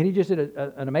 I mean, he just did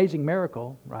an amazing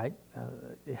miracle, right?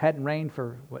 It hadn't rained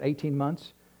for 18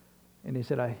 months, and he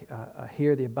said, "I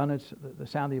hear the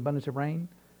sound of the abundance of rain,"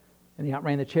 and he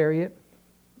outran the chariot,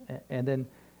 and then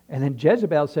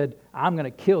Jezebel said, "I'm going to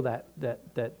kill that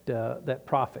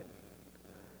prophet,"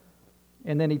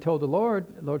 and then he told the Lord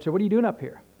said, "What are you doing up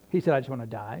here?" He said, "I just want to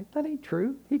die." That ain't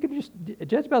true.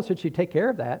 Jezebel said she'd take care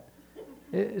of that.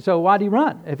 So why'd he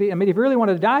run? If he really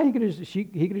wanted to die, he could have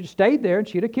just stayed there and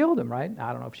she'd have killed him, right?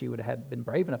 I don't know if she would have been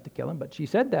brave enough to kill him, but she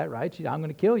said that, right? She said, "I'm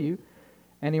going to kill you."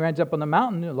 And he runs up on the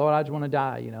mountain, "Lord, I just want to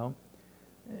die,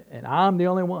 And I'm the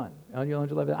only one. Don't you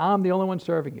love that? I'm the only one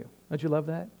serving you. Don't you love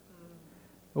that?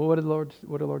 Well, what did the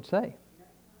Lord say?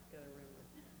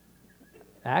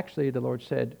 Actually, the Lord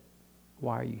said,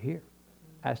 "Why are you here?"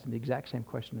 Asked him the exact same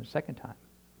question the second time.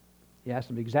 He asked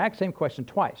him the exact same question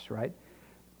twice, right?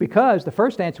 Because the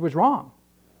first answer was wrong.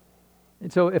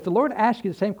 And so if the Lord asks you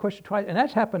the same question twice, and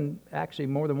that's happened actually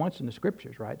more than once in the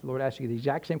Scriptures, right? The Lord asks you the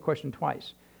exact same question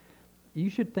twice. You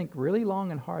should think really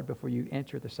long and hard before you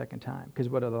answer it the second time. Because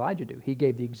what did Elijah do? He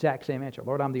gave the exact same answer.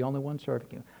 "Lord, I'm the only one serving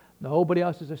you. Nobody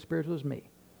else is as spiritual as me."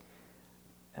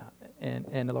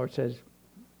 And the Lord says,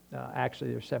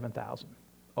 actually there's 7,000.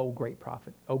 Oh, great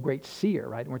prophet. Oh, great seer,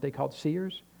 right? Weren't they called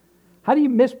seers? How do you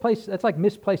misplace? That's like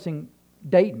misplacing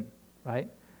Dayton, right?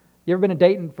 You ever been to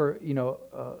Dayton for,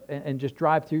 and just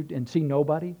drive through and see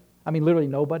nobody? I mean, literally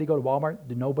nobody. Go to Walmart,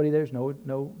 nobody there's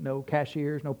no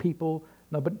cashiers, no people,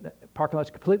 nobody. Parking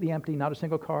lot's completely empty, not a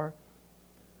single car.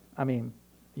 I mean,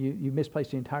 you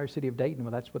misplaced the entire city of Dayton.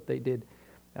 Well, that's what they did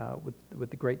with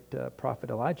the great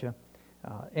prophet Elijah,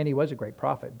 and he was a great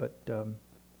prophet. But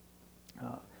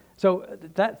so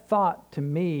that thought to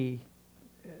me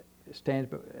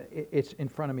stands. It's in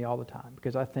front of me all the time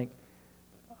because I think,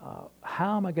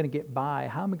 how am I going to get by?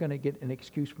 How am I going to get an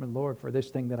excuse from the Lord for this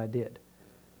thing that I did?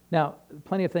 Now,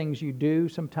 plenty of things you do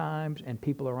sometimes, and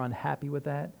people are unhappy with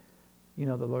that.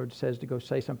 The Lord says to go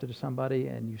say something to somebody,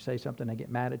 and you say something, they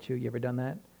get mad at you. You ever done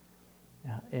that?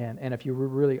 And if you were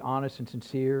really honest and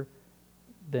sincere,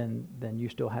 then you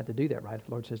still had to do that, right? If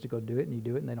the Lord says to go do it, and you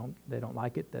do it, and they don't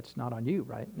like it, that's not on you,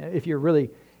 right? If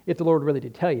the Lord really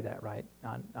did tell you that, right?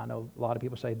 I know a lot of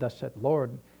people say, "Thus said the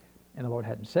Lord," and the Lord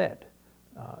hadn't said.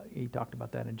 He talked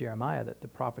about that in Jeremiah, that the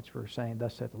prophets were saying,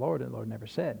 thus saith the Lord, and the Lord never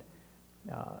said.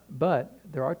 But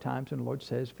there are times when the Lord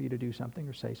says for you to do something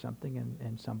or say something,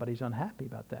 and somebody's unhappy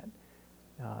about that.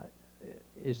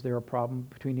 Is there a problem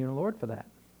between you and the Lord for that?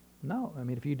 No. I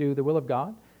mean, if you do the will of God,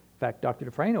 in fact, Dr.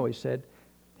 Dufresne always said,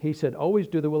 always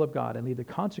do the will of God and leave the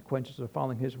consequences of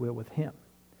following His will with Him.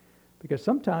 Because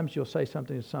sometimes you'll say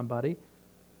something to somebody,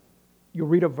 you'll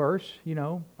read a verse,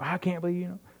 I can't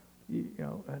believe,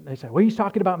 and they say, well, he's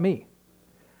talking about me.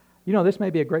 This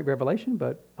may be a great revelation,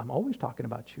 but I'm always talking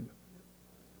about you.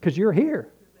 Because you're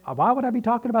here. Why would I be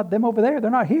talking about them over there?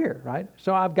 They're not here, right?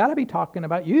 So I've got to be talking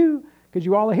about you because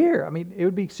you all are here. I mean, it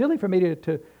would be silly for me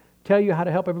to tell you how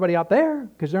to help everybody out there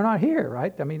because they're not here,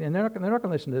 right? I mean, and they're not going to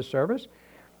listen to this service.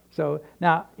 So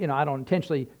now, I don't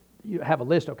intentionally have a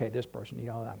list. Okay, this person, I'm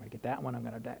going to get that one. I'm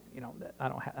going to,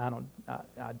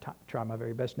 I try my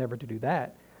very best never to do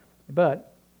that.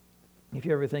 But if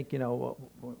you ever think, well,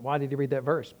 why did you read that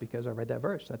verse? Because I read that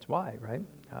verse. That's why, right?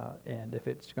 And if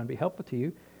it's going to be helpful to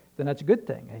you, then that's a good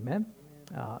thing. Amen.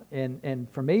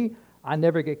 And for me, I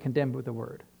never get condemned with the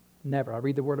Word. Never. I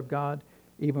read the Word of God,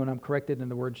 even when I'm corrected and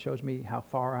the Word shows me how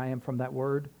far I am from that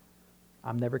Word.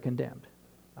 I'm never condemned.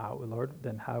 Lord,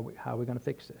 then how are we going to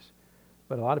fix this?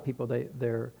 But a lot of people,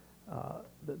 the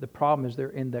problem is they're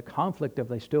in the conflict of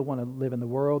they still want to live in the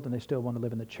world and they still want to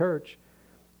live in the church,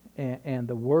 and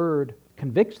the Word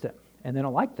convicts them, and they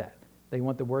don't like that. They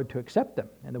want the Word to accept them,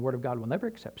 and the Word of God will never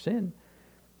accept sin.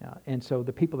 And so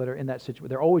the people that are in that situation,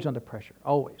 they're always under pressure,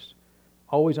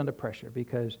 always under pressure,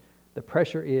 because the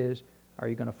pressure is, are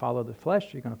you going to follow the flesh or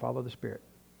are you going to follow the Spirit?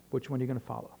 Which one are you going to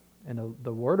follow? And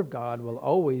the Word of God will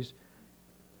always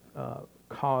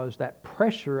cause that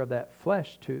pressure of that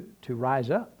flesh to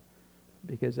rise up,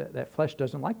 because that flesh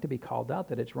doesn't like to be called out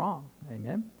that it's wrong.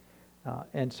 Amen?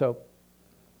 And so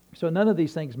none of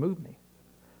these things move me.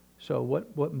 So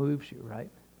what moves you,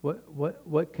 right?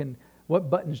 What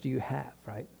buttons do you have,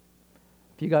 right?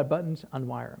 If you got buttons,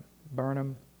 unwire them, burn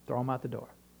them, throw them out the door.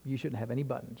 You shouldn't have any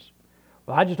buttons.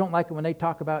 Well, I just don't like it when they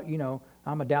talk about,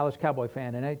 I'm a Dallas Cowboy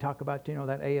fan, and they talk about,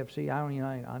 that AFC. I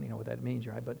don't know what that means,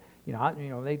 right? But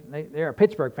they're a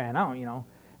Pittsburgh fan. I don't,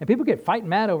 and people get fighting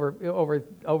mad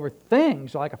over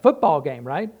things like a football game,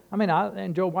 right? I mean, I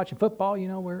enjoy watching football.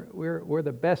 We're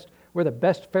the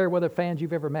best fair weather fans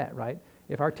you've ever met, right?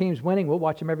 If our team's winning, we'll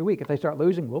watch them every week. If they start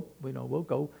losing, we'll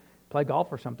go play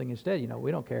golf or something instead.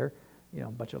 We don't care. A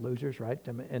bunch of losers, right?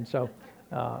 And so,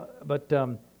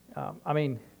 I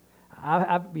mean,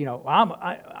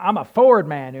 I'm a Ford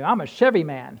man. I'm a Chevy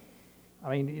man.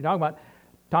 I mean, you're talking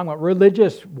about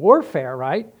religious warfare,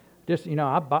 right? Just,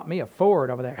 I bought me a Ford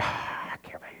over there. I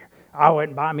can't believe I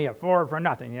wouldn't buy me a Ford for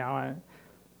nothing,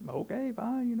 Okay,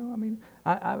 fine, I mean,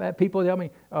 I've had people tell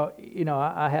me,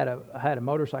 I had a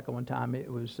motorcycle one time. It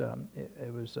was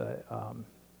a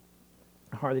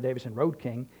Harley Davidson Road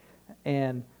King,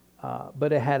 and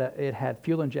but it had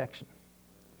fuel injection.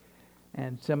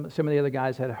 And some of the other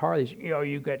guys had Harleys.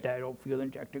 You get that old fuel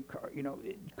injected car.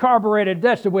 Carbureted.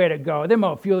 That's the way to go. Them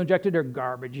old fuel injected, they're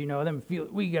garbage.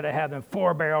 We got to have them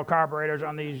 4-barrel carburetors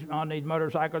on these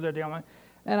motorcycles. They're the only.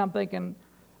 And I'm thinking,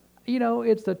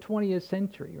 it's the 20th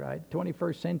century, right?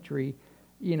 21st century.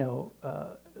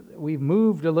 We've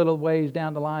moved a little ways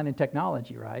down the line in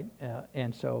technology, right?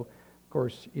 And so, of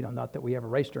course, not that we ever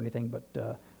raced or anything,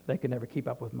 but they could never keep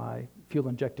up with my fuel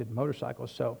injected motorcycles.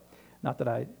 So. Not that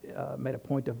I made a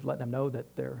point of letting them know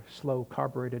that their slow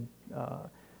carbureted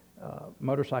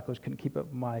motorcycles couldn't keep up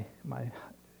with my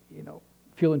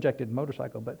fuel injected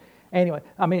motorcycle. But anyway,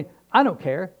 I mean, I don't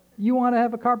care. You want to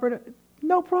have a carburetor?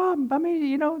 No problem. I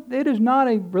mean, it is not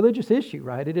a religious issue,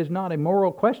 right? It is not a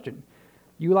moral question.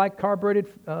 You like carbureted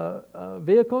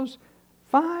vehicles?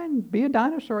 Fine, be a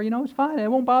dinosaur. It's fine. It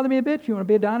won't bother me a bit. If you want to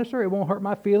be a dinosaur, it won't hurt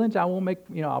my feelings. I won't make,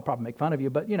 I'll probably make fun of you,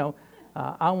 but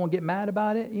I won't get mad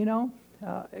about it,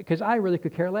 because I really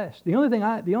could care less. The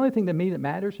only thing to me that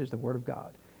matters is the Word of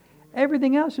God.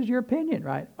 Everything else is your opinion,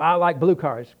 right? I like blue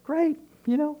cars. Great,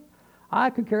 I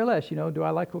could care less. Do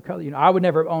I like what color? I would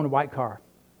never own a white car.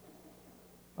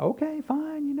 Okay,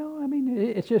 fine. I mean,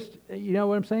 it's just,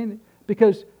 what I'm saying?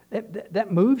 Because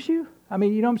that moves you. I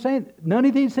mean, you know what I'm saying? None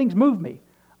of these things move me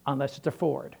unless it's a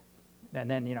Ford,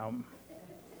 and then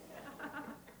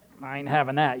I ain't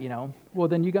having that, Well,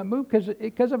 then you got moved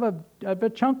because of a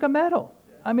chunk of metal.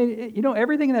 I mean,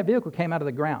 everything in that vehicle came out of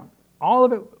the ground. All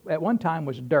of it at one time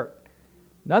was dirt.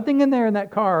 Nothing in there in that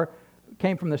car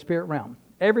came from the spirit realm.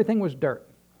 Everything was dirt.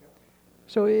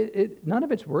 So none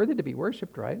of it's worthy to be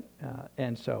worshipped, right?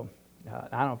 And so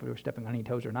I don't know if we were stepping on any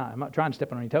toes or not. I'm not trying to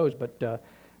step on any toes, but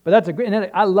that's a great. And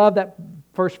I love that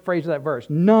first phrase of that verse.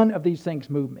 None of these things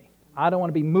move me. I don't want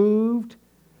to be moved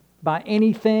by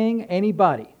anything,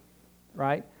 anybody,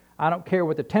 right? I don't care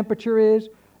what the temperature is.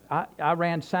 I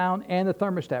ran sound and the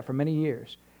thermostat for many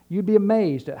years. You'd be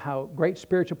amazed at how great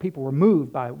spiritual people were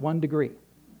moved by 1 degree.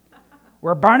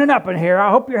 We're burning up in here.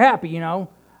 I hope you're happy, you know.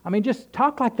 I mean, just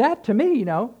talk like that to me, you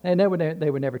know. And they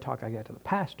would never talk like that to the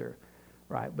pastor,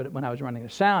 right? But when I was running the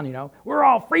sound, you know, we're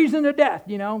all freezing to death,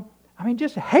 you know. I mean,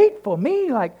 just hateful.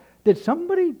 Me, like, did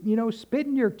somebody, you know, spit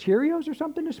in your Cheerios or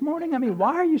something this morning? I mean,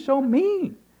 why are you so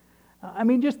mean? I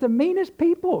mean, just the meanest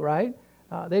people, right?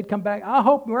 They'd come back. I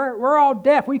hope we're all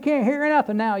deaf. We can't hear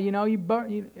nothing now, you know.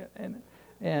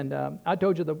 And I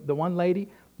told you the one lady,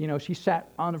 you know, she sat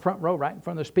on the front row right in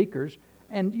front of the speakers.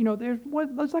 And, you know, there's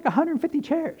like 150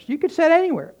 chairs. You could sit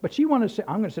anywhere. But she wanted to sit,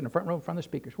 I'm going to sit in the front row in front of the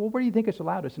speakers. Well, where do you think it's the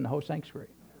loudest in the whole sanctuary?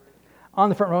 On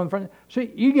the front row in front. So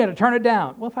you got to turn it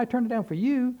down. Well, if I turn it down for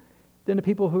you, then the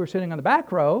people who are sitting on the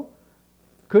back row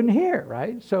couldn't hear,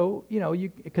 right? So, you know,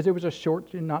 because it was a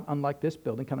short, not unlike this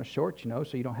building, kind of short, you know,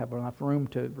 so you don't have enough room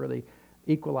to really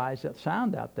equalize that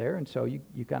sound out there. And so you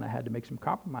kind of had to make some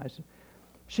compromises.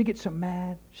 She gets so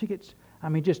mad.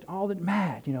 Just all that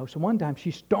mad, you know. So one time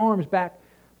she storms back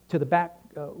to the back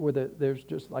where there's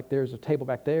a table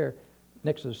back there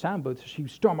next to the sound booth. So she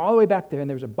stormed all the way back there, and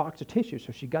there was a box of tissues.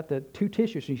 So she got the 2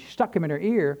 tissues, and she stuck them in her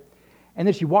ear. And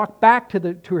then she walked back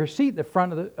to her seat in the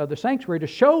front of the sanctuary to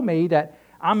show me that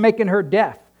I'm making her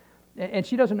deaf. And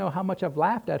she doesn't know how much I've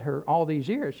laughed at her all these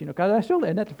years, you know, because I still,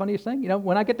 and that's the funniest thing. You know,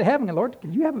 when I get to heaven, and Lord,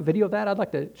 can you have a video of that? I'd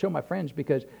like to show my friends,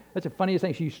 because that's the funniest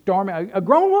thing. She's storming, a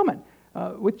grown woman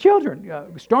with children,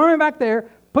 storming back there,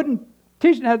 putting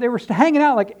tissues. They were hanging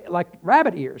out like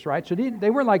rabbit ears, right? So they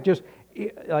were like just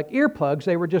like earplugs.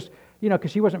 They were just, you know,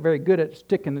 because she wasn't very good at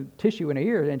sticking the tissue in her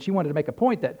ear, and she wanted to make a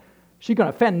point that she's going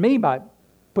to offend me by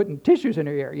putting tissues in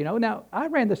her ear, you know. Now, I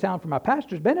ran the sound for my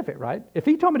pastor's benefit, right? If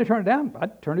he told me to turn it down,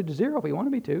 I'd turn it to 0 if he wanted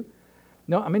me to.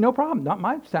 No, I mean, no problem. Not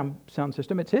my sound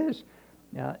system, it's his.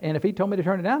 And if he told me to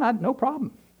turn it down, no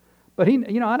problem. But he,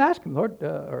 you know, I'd ask him, Lord,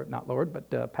 or not Lord,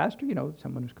 but Pastor, you know,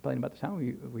 someone was complaining about the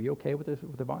sound. Were you okay with this,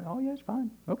 with the volume? Oh, yeah, it's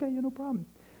fine. Okay, yeah, no problem.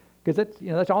 Because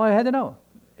that's all I had to know.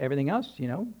 Everything else, you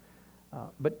know.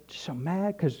 But so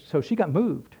mad, so she got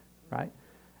moved, right?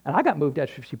 And I got moved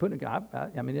after she put it.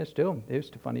 I mean, it's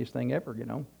the funniest thing ever, you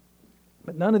know.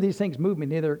 But none of these things move me.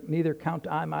 Neither count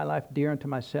I my life dear unto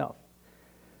myself.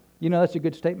 You know, that's a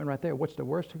good statement right there. What's the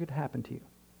worst that could happen to you?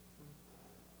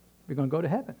 You're going to go to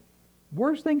heaven.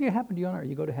 Worst thing that could happen to you on earth,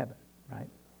 you go to heaven,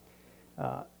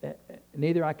 right?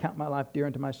 Neither I count my life dear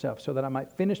unto myself, so that I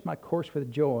might finish my course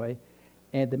with joy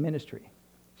and the ministry.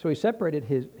 So he separated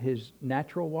his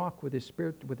natural walk with his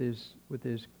spirit, with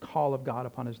his call of God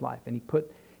upon his life, and he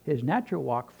put his natural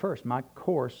walk first, my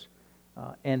course,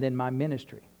 and then my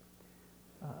ministry.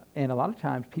 And a lot of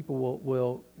times people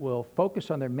will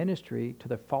focus on their ministry to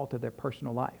the fault of their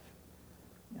personal life.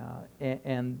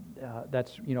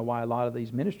 That's, you know, why a lot of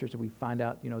these ministers that we find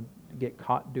out, you know, get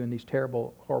caught doing these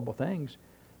terrible, horrible things,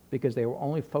 because they were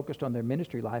only focused on their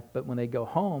ministry life, but when they go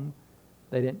home,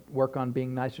 they didn't work on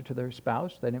being nicer to their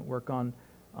spouse. They didn't work on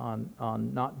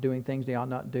not doing things they ought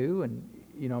not do. And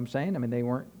you know what I'm saying? I mean, they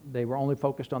were only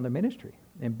focused on their ministry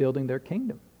and building their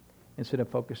kingdom instead of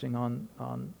focusing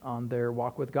on their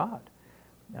walk with God.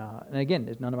 And again,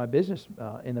 it's none of my business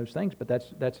in those things, but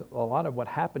that's a lot of what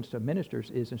happens to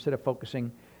ministers is instead of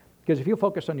focusing, because if you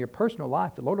focus on your personal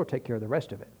life, the Lord will take care of the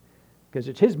rest of it. Because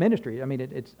it's His ministry. I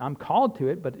mean, I'm called to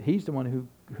it, but He's the one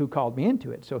who called me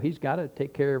into it. So He's got to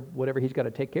take care of whatever He's got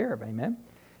to take care of. Amen?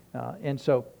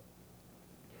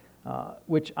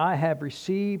 Which I have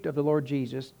received of the Lord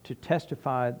Jesus to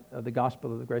testify of the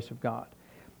gospel of the grace of God.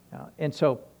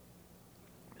 So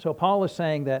Paul is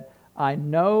saying that I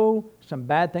know some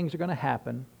bad things are going to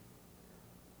happen,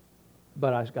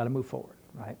 but I've got to move forward,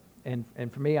 right? And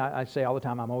for me, I say all the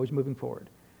time, I'm always moving forward.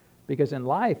 Because in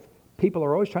life, people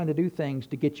are always trying to do things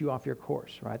to get you off your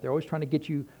course, right? They're always trying to get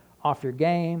you off your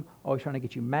game, always trying to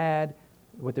get you mad.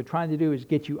 What they're trying to do is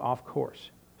get you off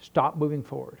course. Stop moving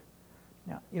forward.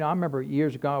 Now, you know, I remember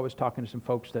years ago I was talking to some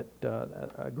folks that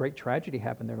a great tragedy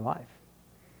happened in their life.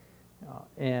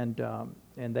 And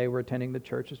they were attending the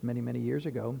churches many, many years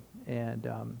ago. And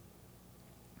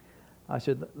I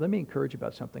said, let me encourage you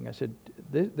about something. I said,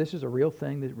 this is a real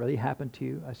thing that really happened to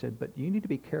you. I said, but you need to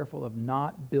be careful of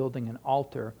not building an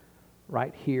altar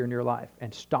right here in your life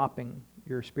and stopping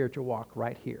your spiritual walk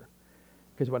right here.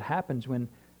 Because what happens when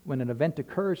an event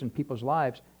occurs in people's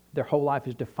lives, their whole life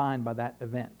is defined by that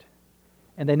event.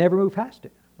 And they never move past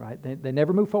it, right? They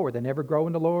never move forward. They never grow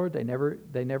in the Lord. They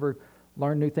never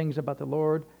learn new things about the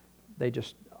Lord. They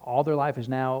just, all their life is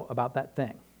now about that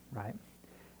thing, right?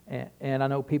 And I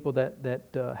know people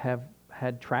that have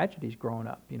had tragedies growing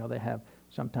up. You know, they have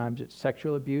Sometimes it's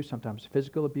sexual abuse, sometimes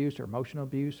physical abuse or emotional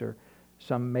abuse, or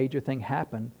some major thing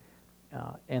happened,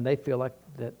 and they feel like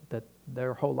that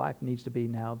their whole life needs to be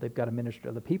now they've got to minister to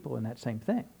other people in that same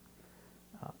thing.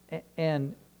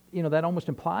 And that almost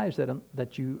implies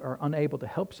that you are unable to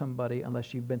help somebody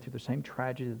unless you've been through the same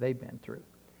tragedy that they've been through.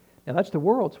 Now that's the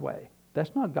world's way.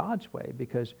 That's not God's way,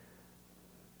 because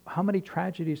how many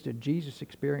tragedies did Jesus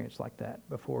experience like that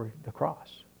before the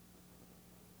cross?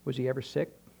 Was he ever sick?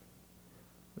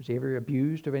 Was he ever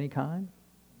abused of any kind?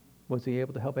 Was he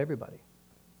able to help everybody?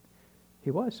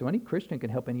 He was. So any Christian can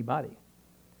help anybody.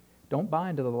 Don't buy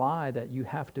into the lie that you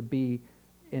have to be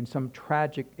in some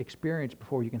tragic experience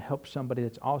before you can help somebody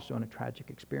that's also in a tragic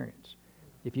experience.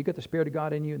 If you get the Spirit of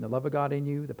God in you and the love of God in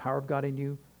you, the power of God in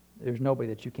you, there's nobody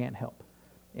that you can't help.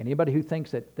 Anybody who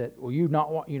thinks that well, you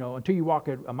not until you walk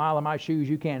a mile in my shoes,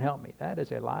 you can't help me. That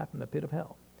is a lie from the pit of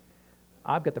hell.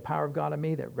 I've got the power of God in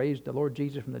me that raised the Lord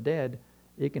Jesus from the dead.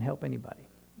 It can help anybody,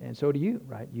 and so do you,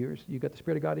 right? You got the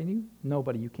Spirit of God in you.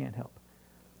 Nobody you can't help,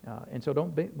 and so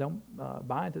don't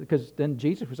buy into it, because then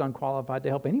Jesus was unqualified to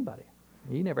help anybody.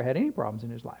 He never had any problems in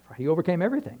his life. Right? He overcame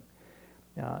everything,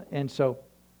 and so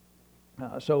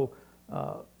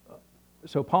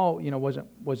Paul,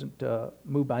 wasn't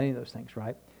moved by any of those things,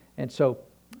 right? And so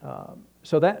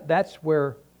that's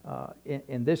where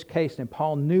in this case, and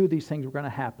Paul knew these things were going to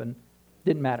happen.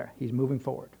 Didn't matter. He's moving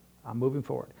forward. I'm moving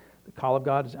forward. The call of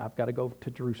God is I've got to go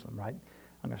to Jerusalem, right?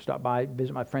 I'm going to stop by,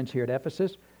 visit my friends here at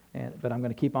Ephesus, but I'm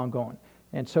going to keep on going.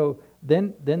 And so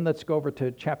then let's go over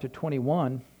to chapter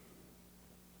 21,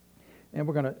 and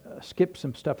we're going to skip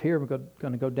some stuff here. We're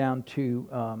going to go down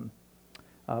to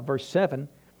verse 7.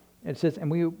 It says, and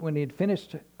when we had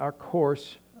finished our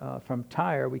course from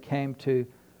Tyre, we came to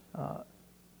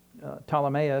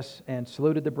Ptolemais and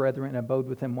saluted the brethren and abode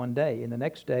with them one day. And the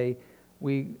next day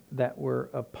we that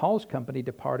were of Paul's company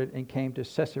departed and came to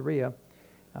Caesarea,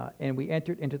 and we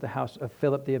entered into the house of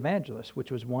Philip the evangelist,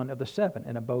 which was one of the seven,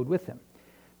 and abode with him.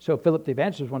 So Philip the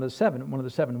evangelist was one of the seven. One of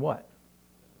the seven what?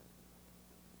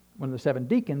 One of the seven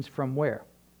deacons from where?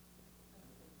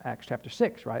 Acts chapter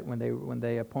 6, right? When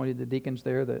they appointed the deacons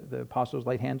there, the apostles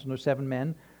laid hands on those 7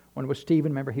 men. One was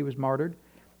Stephen. Remember, he was martyred.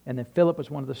 And then Philip was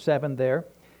one of the 7 there.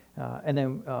 And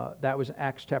then that was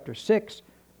Acts chapter 6.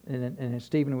 And then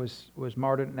Stephen was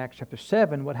martyred in Acts chapter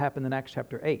 7. What happened in Acts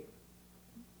chapter 8?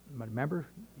 Remember,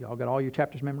 you all got all your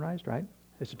chapters memorized, right?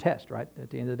 It's a test, right?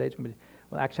 At the end of the day, it's going to be...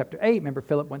 Well, Acts chapter 8, remember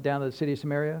Philip went down to the city of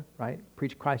Samaria, right?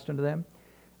 Preached Christ unto them.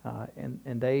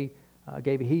 And they...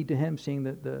 gave heed to him, seeing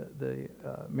the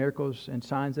miracles and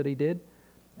signs that he did.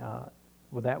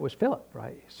 Well, that was Philip,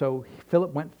 right? So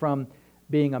Philip went from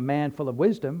being a man full of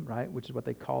wisdom, right, which is what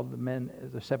they called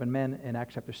the 7 men in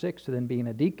Acts chapter 6, to then being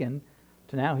a deacon,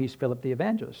 to now he's Philip the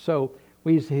evangelist. So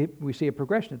we see a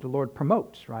progression that the Lord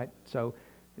promotes, right? So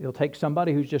he'll take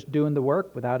somebody who's just doing the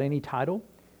work without any title,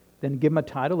 then give him a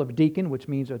title of deacon, which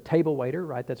means a table waiter,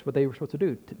 right? That's what they were supposed to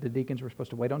do. The deacons were supposed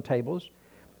to wait on tables.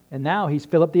 And now he's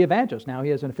Philip the evangelist. Now he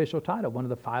has an official title, one of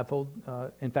the fivefold.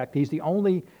 In fact, he's the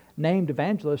only named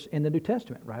evangelist in the New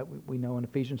Testament, right? We know in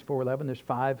Ephesians 4:11 there's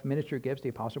 5 ministry gifts: the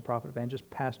apostle, prophet, evangelist,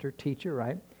 pastor, teacher,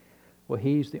 right? Well,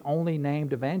 he's the only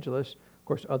named evangelist, of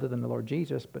course, other than the Lord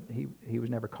Jesus, but he was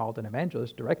never called an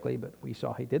evangelist directly, but we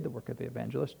saw he did the work of the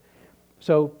evangelist.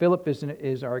 So Philip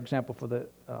is our example for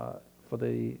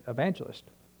the evangelist.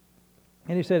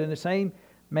 And he said, and the same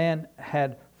man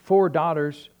had 4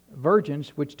 daughters, virgins,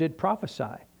 which did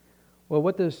prophesy. Well,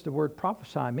 what does the word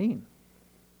prophesy mean?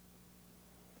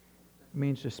 It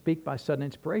means to speak by sudden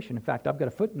inspiration. In fact, I've got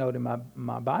a footnote in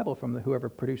my Bible from whoever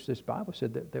produced this Bible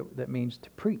said that means to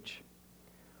preach.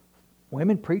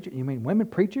 Women preach. You mean women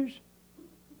preachers?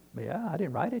 Yeah, I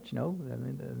didn't write it. I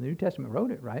mean, the New Testament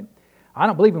wrote it, right? I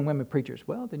don't believe in women preachers.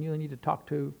 Well, then you need to talk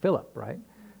to Philip, right?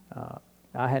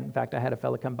 I had a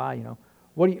fellow come by.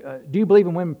 Do you believe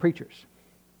in women preachers?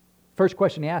 First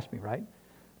question he asked me, right?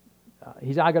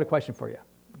 He said, I got a question for you.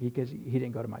 Because he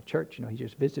didn't go to my church. He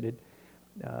just visited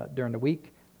during the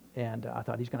week. And I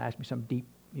thought he's going to ask me some deep,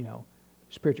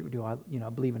 spiritual, do I,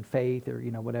 believe in faith or,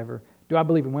 whatever. Do I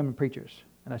believe in women preachers?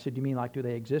 And I said, do you mean like, do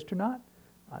they exist or not?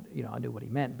 I knew what he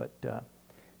meant. But,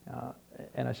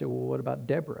 and I said, well, what about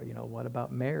Deborah? What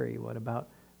about Mary? What about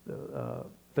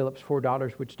Philip's 4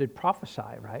 daughters, which did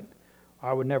prophesy, right?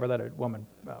 I would never let a woman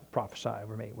prophesy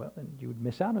over me. Well, then you would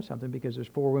miss out on something, because there's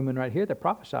 4 women right here that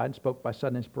prophesied and spoke by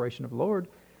sudden inspiration of the Lord.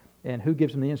 And who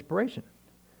gives them the inspiration?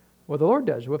 Well, the Lord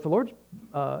does. Well, if the Lord's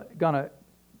going to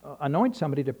anoint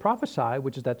somebody to prophesy,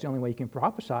 that's the only way you can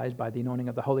prophesy is by the anointing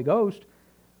of the Holy Ghost,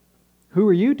 who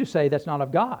are you to say that's not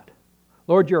of God?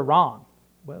 Lord, you're wrong.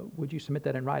 Well, would you submit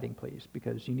that in writing, please?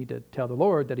 Because you need to tell the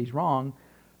Lord that he's wrong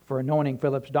for anointing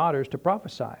Philip's daughters to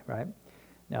prophesy, right?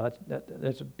 Now,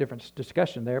 that's a different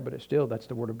discussion there, but that's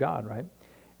the word of God, right?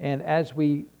 And as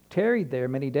we tarried there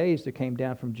many days, there came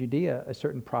down from Judea a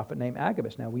certain prophet named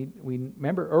Agabus. Now, we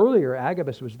remember earlier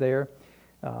Agabus was there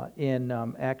in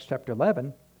Acts chapter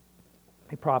 11.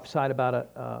 He prophesied about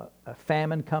a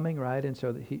famine coming, right? And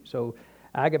so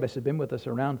Agabus had been with us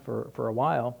around for a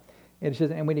while. And it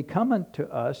says, and when he come unto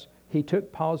us, he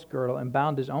took Paul's girdle and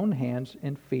bound his own hands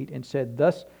and feet and said,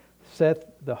 Thus saith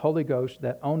the Holy Ghost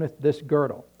that owneth this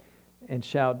girdle, and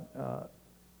shall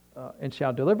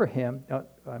deliver him. Oh,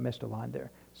 I missed a line there.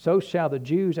 So shall the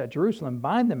Jews at Jerusalem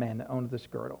bind the man that owneth this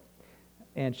girdle,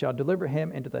 and shall deliver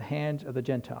him into the hands of the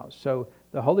Gentiles. So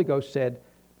the Holy Ghost said,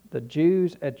 the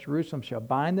Jews at Jerusalem shall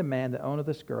bind the man that owneth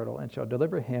this girdle, and shall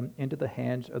deliver him into the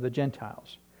hands of the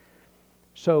Gentiles.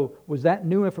 So was that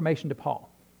new information to Paul?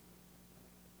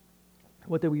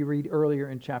 What did we read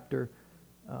earlier in chapter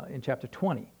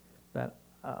 20? That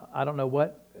I don't know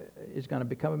what is going to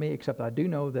become of me, except I do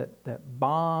know that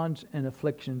bonds and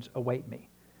afflictions await me.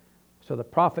 So the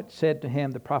prophet said to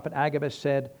him, the prophet Agabus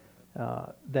said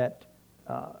that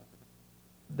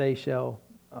they shall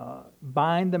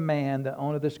bind the man that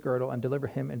owneth this girdle and deliver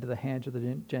him into the hands of the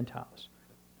Gentiles.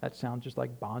 That sounds just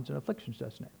like bonds and afflictions,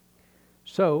 doesn't it?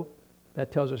 So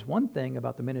that tells us one thing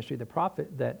about the ministry of the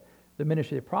prophet, that the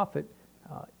ministry of the prophet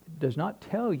does not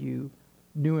tell you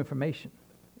new information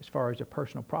as far as a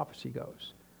personal prophecy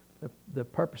goes. The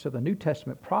purpose of the New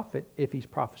Testament prophet, if he's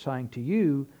prophesying to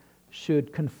you,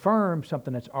 should confirm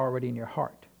something that's already in your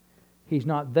heart. He's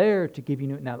not there to give you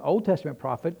new... Now, the Old Testament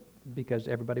prophet, because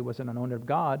everybody was an anointed of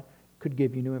God, could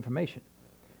give you new information.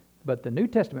 But the New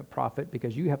Testament prophet,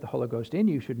 because you have the Holy Ghost in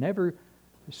you, should never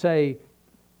say,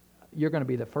 you're going to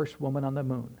be the first woman on the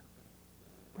moon.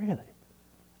 Really?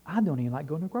 I don't even like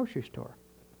going to the grocery store.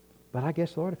 But I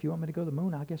guess, Lord, if you want me to go to the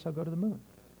moon, I guess I'll go to the moon.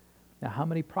 Now, how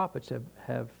many prophets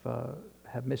have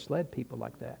misled people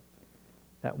like that?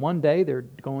 That one day they're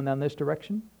going down this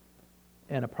direction,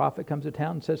 and a prophet comes to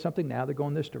town and says something, now they're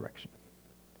going this direction.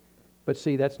 But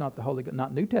see, that's not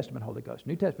not New Testament Holy Ghost.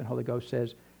 New Testament Holy Ghost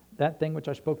says, that thing which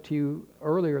I spoke to you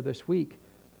earlier this week,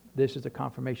 this is a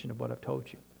confirmation of what I've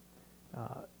told you.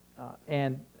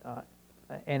 And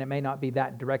it may not be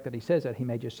that direct that he says that. He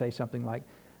may just say something like,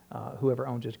 whoever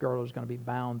owns this girdle is going to be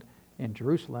bound in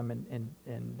Jerusalem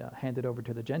and handed over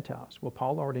to the Gentiles. Well,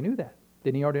 Paul already knew that.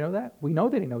 Didn't he already know that? We know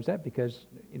that he knows that because,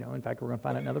 in fact, we're going to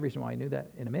find out another reason why he knew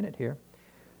that in a minute here.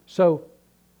 So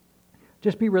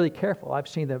just be really careful. I've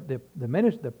seen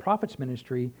the prophet's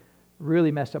ministry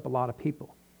really mess up a lot of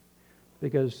people.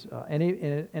 Because, and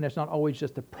it's not always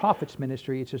just the prophet's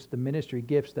ministry, it's just the ministry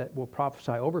gifts that will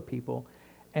prophesy over people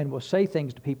and will say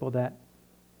things to people that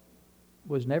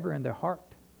was never in their heart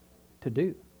to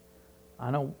do. I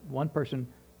know one person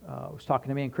was talking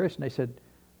to me and Chris, and they said,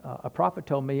 a prophet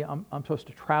told me I'm supposed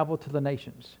to travel to the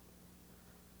nations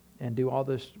and do all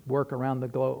this work around the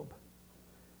globe.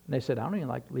 And they said, I don't even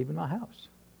like leaving my house.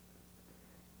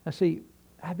 Now see,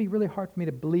 that'd be really hard for me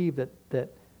to believe that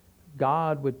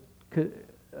God would,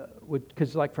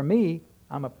 because like for me,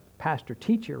 I'm a pastor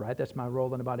teacher, right? That's my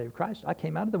role in the body of Christ. I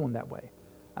came out of the womb that way.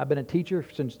 I've been a teacher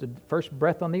since the first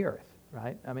breath on the earth,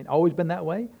 right? I mean, always been that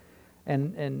way.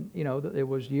 And it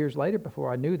was years later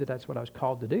before I knew that that's what I was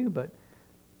called to do,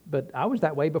 but I was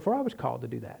that way before I was called to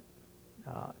do that.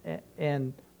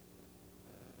 And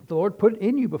the Lord put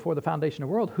in you before the foundation of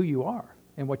the world who you are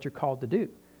and what you're called to do.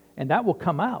 And that will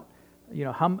come out.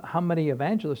 How many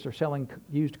evangelists are selling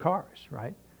used cars,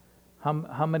 right?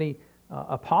 How many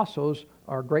apostles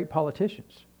are great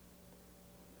politicians?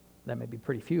 That may be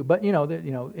pretty few, but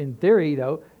in theory,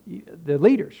 though, the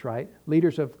leaders, right?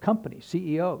 Leaders of companies,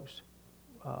 CEOs,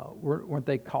 weren't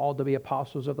they called to be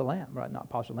apostles of the Lamb, right? Not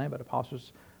apostles of the Lamb, but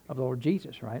apostles of the Lord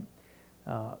Jesus, right?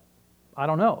 I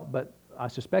don't know, but I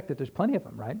suspect that there's plenty of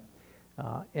them, right?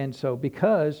 And so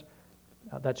because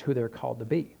that's who they're called to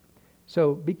be.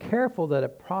 So be careful that a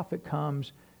prophet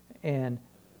comes and,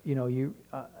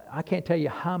 I can't tell you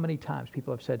how many times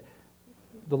people have said,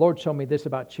 the Lord showed me this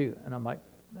about you. And I'm like,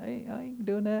 hey, I ain't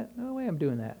doing that. No way I'm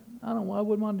doing that. I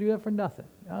wouldn't want to do that for nothing.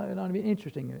 It ought to be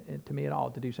interesting to me at all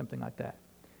to do something like that.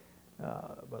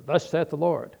 But thus saith the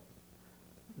Lord.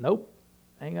 Nope,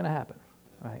 ain't going to happen,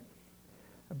 right?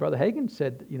 Brother Hagin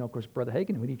said, of course, Brother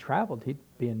Hagin, when he traveled, he'd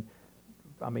be in,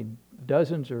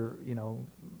 dozens or,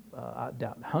 I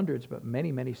doubt hundreds, but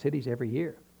many, many cities every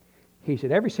year. He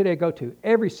said, every city I go to,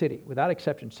 every city, without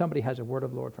exception, somebody has a word of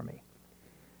the Lord for me.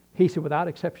 He said, without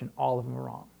exception, all of them are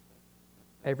wrong.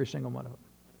 Every single one of them.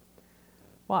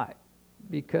 Why?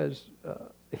 Because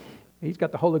he's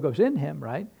got the Holy Ghost in him,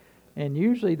 right? And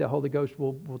usually the Holy Ghost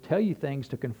will tell you things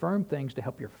to confirm things to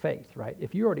help your faith, right?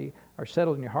 If you already are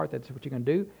settled in your heart that's what you're going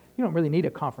to do, you don't really need a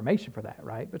confirmation for that,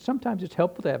 right? But sometimes it's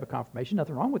helpful to have a confirmation.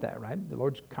 Nothing wrong with that, right? The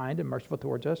Lord's kind and merciful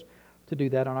towards us to do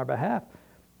that on our behalf.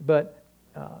 But,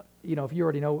 if you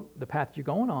already know the path you're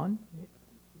going on,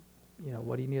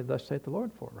 what do you need thus saith the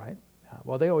Lord for, right?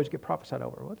 Well, they always get prophesied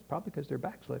over. Well, it's probably because they're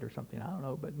backslid or something. I don't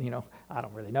know, but, I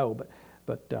don't really know.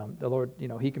 But the Lord,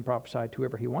 He can prophesy to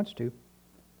whoever He wants to.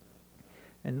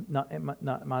 And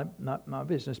not my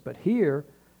business. But here,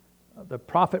 the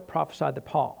prophet prophesied to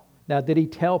Paul. Now, did he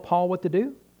tell Paul what to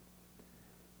do?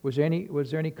 Was there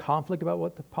any conflict about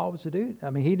what Paul was to do? I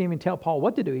mean, he didn't even tell Paul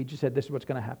what to do. He just said, this is what's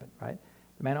going to happen, right?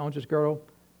 The man who owns this girdle,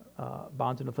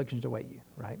 bonds and afflictions await you,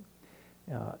 right?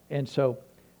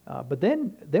 But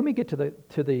then we get to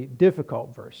the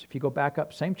difficult verse. If you go back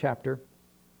up, same chapter.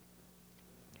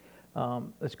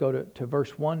 Let's go to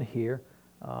verse 1 here.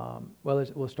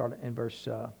 We'll start in verse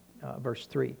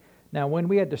 3. Now, when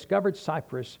we had discovered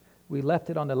Cyprus, we left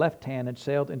it on the left hand and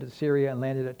sailed into Syria and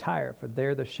landed at Tyre, for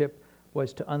there the ship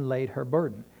was to unlade her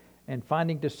burden. And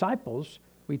finding disciples,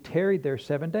 we tarried there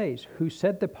 7 days, who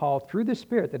said to Paul through the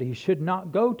Spirit that he should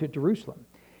not go to Jerusalem.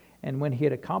 And when he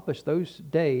had accomplished those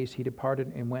days, we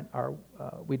departed and went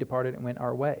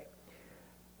our way.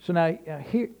 So now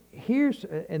here's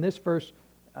in this verse,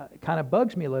 kind of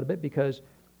bugs me a little bit, because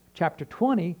chapter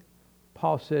 20,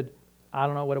 Paul said, I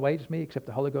don't know what awaits me except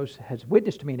the Holy Ghost has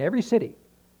witnessed to me in every city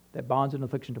that bonds and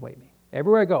afflictions await me.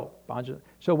 Everywhere I go, bonds.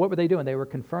 So what were they doing? They were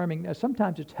confirming. Now,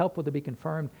 sometimes it's helpful to be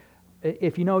confirmed.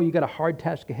 If you got a hard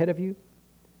task ahead of you,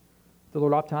 the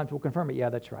Lord oftentimes will confirm it. Yeah,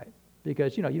 that's right.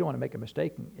 Because, you don't want to make a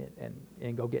mistake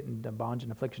and go get into bonds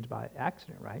and afflictions by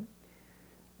accident, right?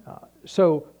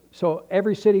 So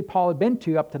every city Paul had been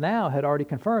to up to now had already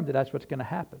confirmed that that's what's going to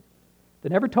happen. They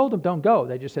never told him, don't go.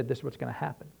 They just said, this is what's going to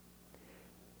happen.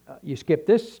 You skip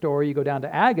this story, you go down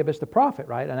to Agabus, the prophet,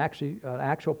 right? An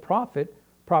actual prophet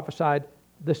prophesied,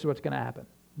 this is what's going to happen.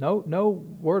 No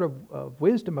word of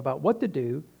wisdom about what to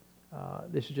do.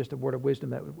 This is just a word of wisdom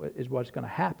that is what's going to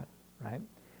happen, right?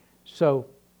 So,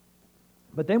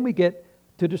 but then we get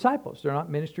to disciples. They're not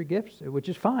ministry gifts, which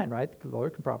is fine, right? The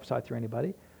Lord can prophesy through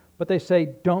anybody. But they say,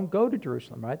 don't go to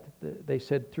Jerusalem, right? They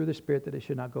said through the Spirit that they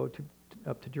should not go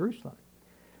up to Jerusalem.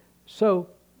 So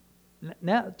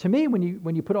now, to me, when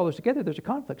you put all this together, there's a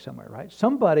conflict somewhere, right?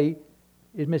 Somebody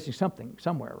is missing something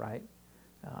somewhere, right?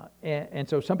 And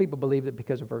so some people believe that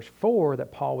because of verse 4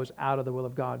 that Paul was out of the will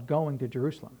of God going to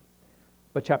Jerusalem.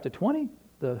 But chapter 20,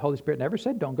 the Holy Spirit never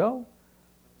said, don't go.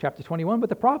 Chapter 21, but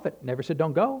the prophet never said,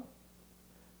 don't go.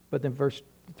 But then verse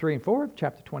 3 and 4 of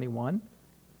chapter 21,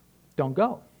 don't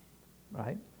go,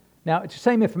 right? Now, it's the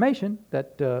same information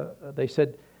that they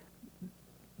said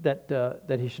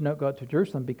that he should not go to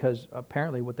Jerusalem, because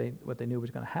apparently what they knew was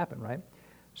going to happen, right?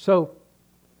 So,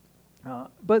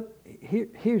 but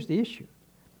here's the issue: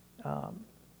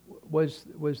 was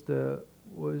the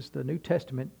New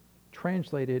Testament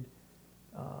translated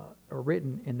or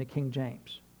written in the King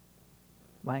James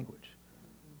language?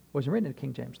 It wasn't written in the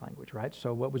King James language, right?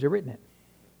 So what was it written in?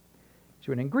 It's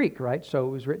written in Greek, right? So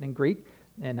it was written in Greek,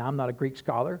 and I'm not a Greek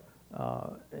scholar,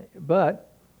 but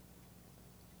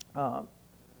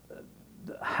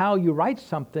how you write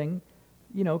something,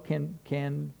 can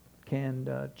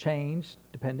change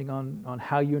depending on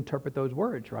how you interpret those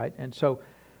words, right? And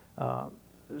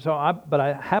but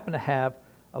I happen to have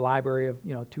a library of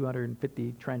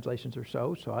 250 translations or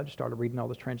so. So I just started reading all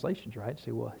those translations, right?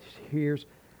 See, well, here's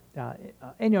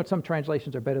and some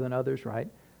translations are better than others, right?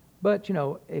 But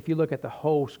if you look at the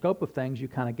whole scope of things, you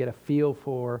kind of get a feel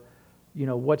for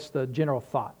what's the general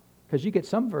thought, because you get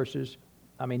some verses.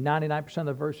 99% of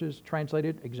the verses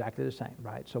translated exactly the same,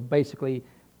 right? So basically,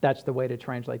 that's the way to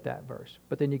translate that verse.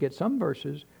 But then you get some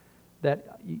verses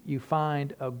that you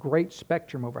find a great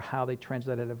spectrum over how they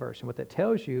translated a verse. And what that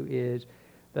tells you is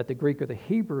that the Greek or the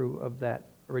Hebrew of that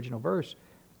original verse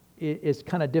is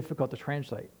kind of difficult to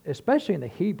translate, especially in the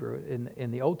Hebrew.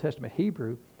 In the Old Testament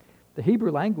Hebrew, the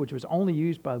Hebrew language was only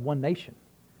used by one nation.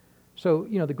 So,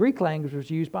 the Greek language was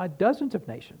used by dozens of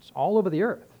nations all over the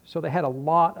earth. So they had a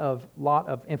lot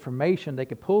of information they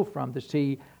could pull from to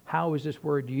see how is this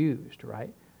word used,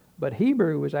 right? But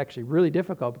Hebrew was actually really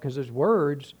difficult, because there's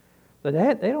words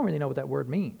that they don't really know what that word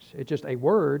means. It's just a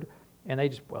word, and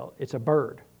it's a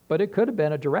bird. But it could have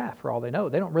been a giraffe for all they know.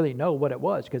 They don't really know what it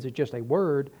was, because it's just a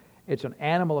word. It's an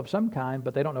animal of some kind,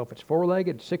 but they don't know if it's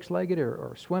four-legged, six-legged,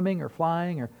 or swimming, or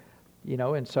flying, or,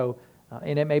 and so...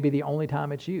 and it may be the only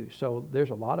time it's used. So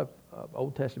there's a lot of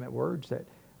Old Testament words that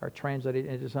are translated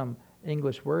into some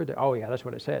English word that, oh yeah, that's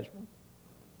what it says.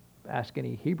 ask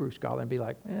any Hebrew scholar and be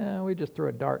like, we just threw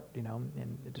a dart,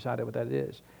 and decided what that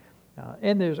is.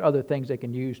 And there's other things they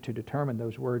can use to determine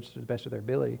those words to the best of their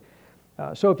ability.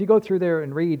 So if you go through there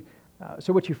and read,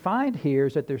 so what you find here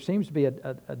is that there seems to be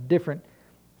a different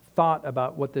thought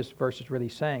about what this verse is really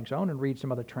saying. So I want to read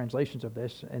some other translations of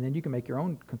this, and then you can make your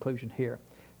own conclusion here,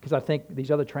 because I think these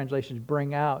other translations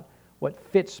bring out what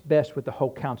fits best with the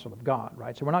whole counsel of God,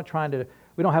 right? So we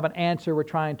don't have an answer. We're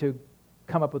trying to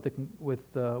come up with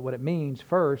what it means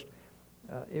first.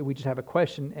 We just have a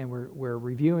question, and we're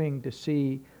reviewing to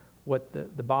see what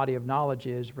the body of knowledge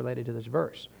is related to this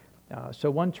verse.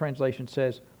 So one translation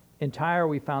says, "In Tyre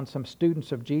we found some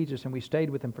students of Jesus, and we stayed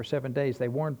with them for 7 days. They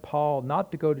warned Paul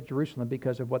not to go to Jerusalem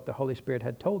because of what the Holy Spirit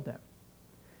had told them."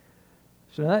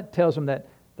 So that tells them that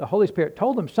the Holy Spirit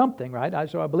told them something, right?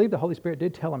 So I believe the Holy Spirit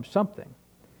did tell him something.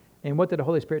 And what did the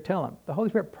Holy Spirit tell him? The Holy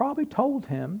Spirit probably told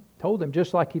him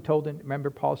just like he told him, remember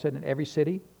Paul said in every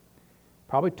city?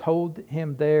 Probably told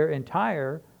him there in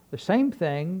Tyre the same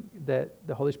thing that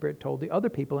the Holy Spirit told the other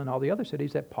people in all the other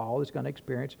cities, that Paul is going to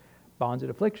experience bonds and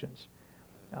afflictions.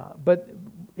 But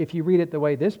if you read it the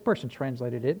way this person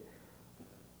translated it,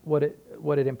 what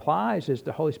it implies is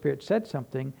the Holy Spirit said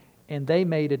something, and they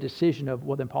made a decision of,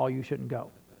 well, then Paul, you shouldn't go.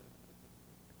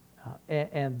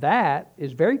 And that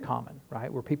is very common,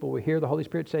 right? Where people will hear the Holy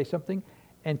Spirit say something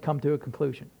and come to a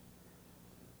conclusion.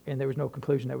 And there was no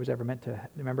conclusion that was ever meant to.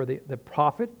 Remember, the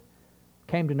prophet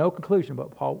came to no conclusion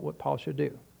about what Paul should do.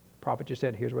 The prophet just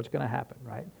said, here's what's going to happen,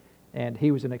 right? And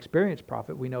he was an experienced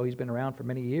prophet. We know he's been around for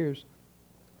many years.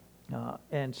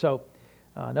 And so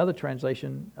another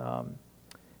translation,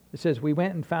 it says, "We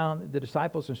went and found the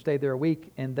disciples and stayed there a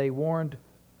week, and they warned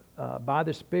by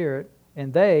the Spirit,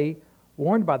 and they,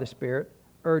 warned by the Spirit,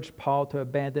 urged Paul to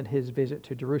abandon his visit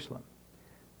to Jerusalem."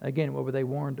 Again, what were they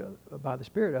warned by the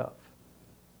Spirit of?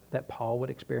 That Paul would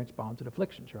experience bonds and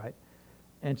afflictions, right?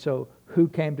 And so who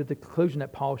came to the conclusion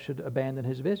that Paul should abandon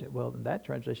his visit? Well, that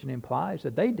translation implies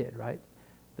that they did, right?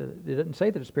 It didn't say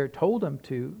that the Spirit told them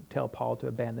to tell Paul to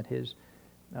abandon his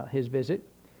visit.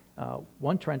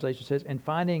 One translation says, "And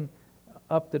finding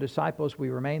up the disciples, we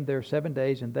remained there 7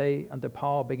 days, and they unto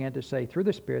Paul began to say through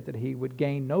the Spirit that he would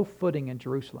gain no footing in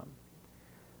Jerusalem."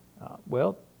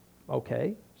 Well,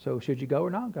 okay, so should you go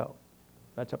or not go?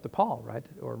 That's up to Paul, right?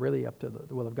 Or really up to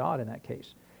the will of God in that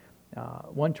case.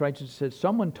 One translation says,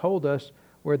 "Someone told us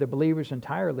where the believers in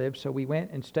Tyre lived, so we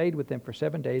went and stayed with them for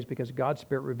 7 days because God's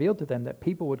Spirit revealed to them that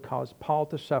people would cause Paul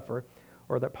to suffer,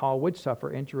 or that Paul would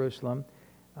suffer in Jerusalem.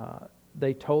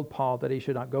 They told Paul that he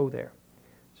should not go there."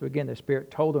 So again, the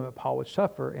Spirit told him that Paul would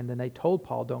suffer, and then they told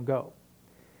Paul, don't go.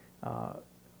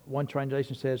 One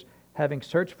translation says, "Having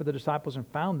searched for the disciples and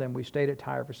found them, we stayed at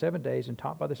Tyre for 7 days, and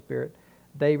taught by the Spirit,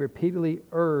 they repeatedly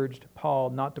urged Paul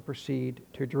not to proceed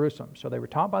to Jerusalem." So they were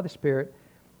taught by the Spirit,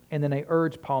 and then they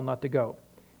urged Paul not to go.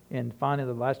 And finally,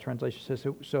 the last translation says,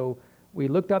 "So we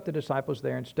looked up the disciples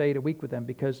there and stayed a week with them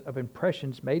because of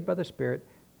impressions made by the Spirit.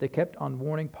 They kept on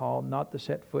warning Paul not to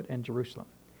set foot in Jerusalem."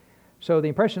 So the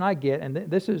impression I get, and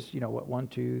this is, 1,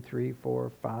 2, 3, 4,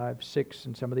 5, 6,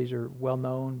 and some of these are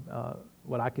well-known,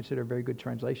 what I consider very good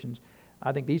translations.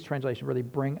 I think these translations really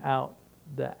bring out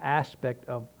the aspect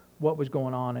of what was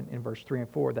going on in verse 3 and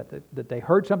 4, that they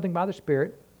heard something by the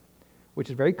Spirit, which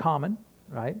is very common,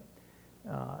 right?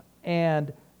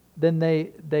 And then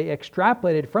they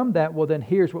extrapolated from that, well, then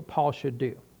here's what Paul should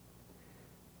do.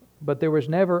 But there was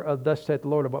never a "thus saith the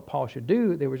Lord" of what Paul should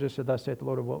do. There was just a "thus saith the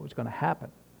Lord" of what was going to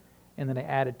happen. And then they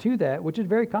added to that, which is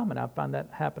very common. I find that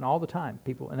happen all the time.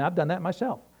 People, and I've done that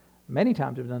myself. Many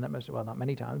times I've done that myself. Well, not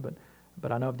many times,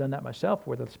 but I know I've done that myself,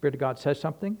 where the Spirit of God says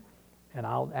something, and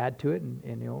I'll add to it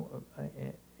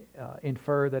and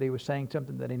infer that he was saying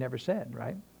something that he never said,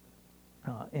 right?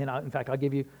 In fact,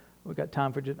 we've got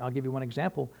time for I'll give you one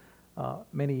example.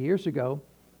 Many years ago,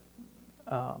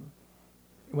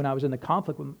 when I was in the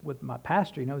conflict with my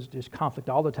pastor, it was just conflict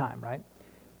all the time, right?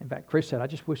 In fact, Chris said, "I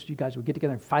just wish you guys would get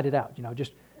together and fight it out.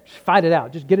 Just fight it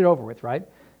out. Just get it over with, right?"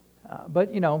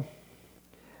 But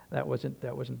that wasn't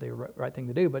the right thing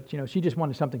to do. But she just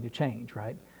wanted something to change,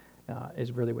 right?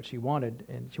 Is really what she wanted,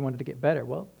 and she wanted to get better.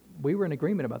 Well, we were in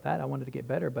agreement about that. I wanted to get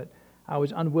better, but I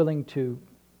was unwilling to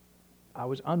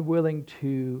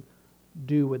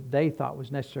do what they thought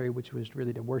was necessary, which was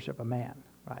really to worship a man,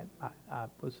 right? I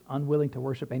was unwilling to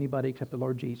worship anybody except the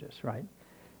Lord Jesus, right?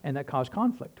 And that caused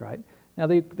conflict, right? Now,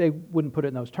 they wouldn't put it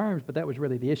in those terms, but that was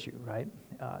really the issue, right?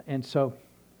 And so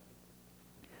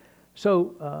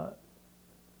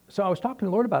I was talking to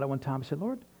the Lord about it one time. I said,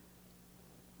 "Lord,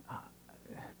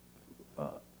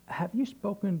 have you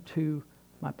spoken to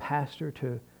my pastor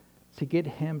to get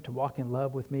him to walk in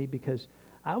love with me?" Because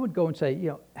I would go and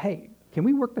say, "Hey, can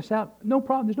we work this out? No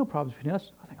problem. There's no problems between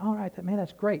us. I think, all right, man,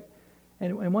 that's great.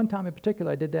 And one time in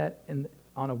particular, I did that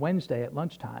on a Wednesday at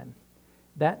lunchtime.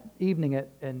 That evening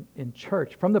in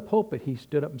church, from the pulpit, he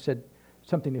stood up and said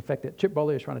something to the effect that Chip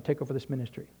Bowley is trying to take over this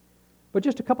ministry. But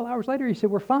just a couple hours later, he said,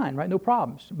 we're fine, right? No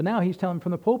problems. But now he's telling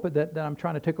from the pulpit that I'm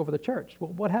trying to take over the church.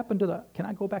 Well, what happened to can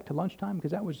I go back to lunchtime?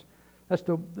 Because that's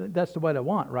the way I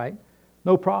want, right?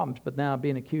 No problems, but now I'm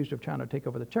being accused of trying to take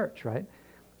over the church, right?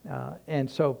 And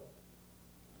so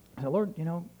I said, Lord,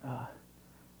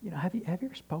 have you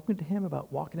ever spoken to him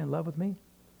about walking in love with me?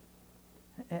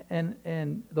 And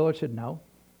the Lord said, no.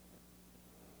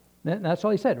 And that's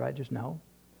all he said, right? Just no.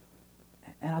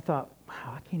 And I thought,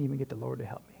 wow, I can't even get the Lord to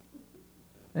help me.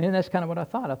 And that's kind of what I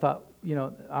thought. I thought,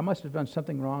 I must have done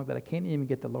something wrong that I can't even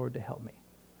get the Lord to help me.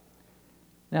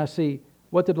 Now, see,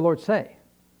 what did the Lord say?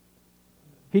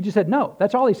 He just said no.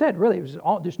 That's all he said, really. It was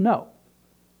all just no.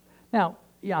 Now,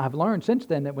 I've learned since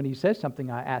then that when he says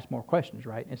something, I ask more questions,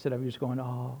 right? Instead of just going,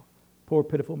 oh, poor,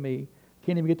 pitiful me.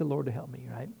 Can't even get the Lord to help me,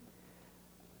 right?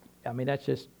 I mean, that's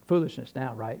just foolishness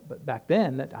now, right? But back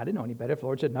then, I didn't know any better. If the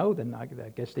Lord said no, then I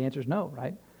guess the answer is no,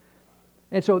 right?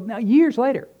 And so now, years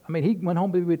later, I mean, he went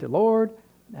home to be with the Lord,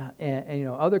 and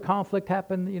other conflict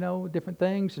happened, different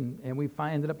things, and we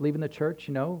ended up leaving the church,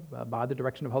 by the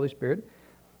direction of the Holy Spirit.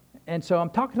 And so I'm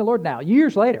talking to the Lord now,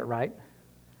 years later, right?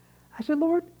 I said,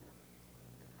 Lord,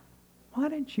 why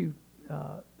didn't you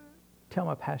tell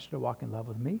my pastor to walk in love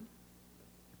with me?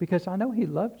 Because I know he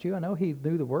loved you. I know he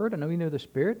knew the Word. I know he knew the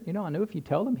Spirit. I knew if you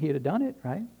told him, he'd have done it,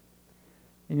 right? And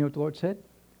you know what the Lord said?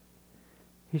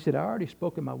 He said, I already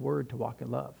spoken my word to walk in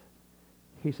love.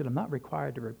 He said, I'm not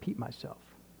required to repeat myself.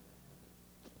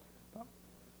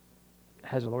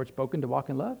 Has the Lord spoken to walk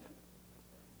in love?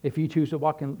 If you choose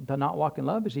to not walk in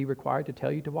love, is he required to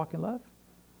tell you to walk in love?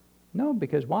 No,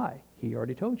 because why? He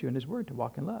already told you in his word to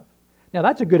walk in love. Now,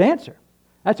 that's a good answer.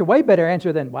 That's a way better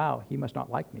answer than, wow, he must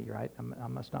not like me, right? I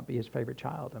must not be his favorite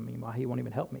child. I mean, why he won't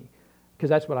even help me? Because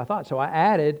that's what I thought. So I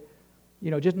added,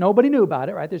 just nobody knew about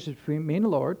it, right? This is between me and the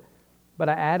Lord. But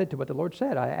I added to what the Lord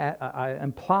said. I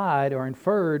implied or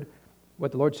inferred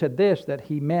what the Lord said that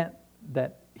he meant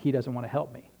that he doesn't want to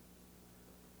help me.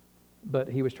 But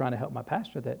he was trying to help my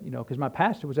pastor because my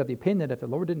pastor was of the opinion that if the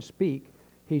Lord didn't speak,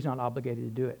 he's not obligated to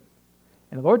do it.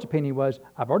 And the Lord's opinion was,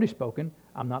 I've already spoken,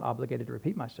 I'm not obligated to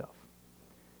repeat myself.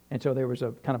 And so there was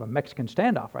a kind of a Mexican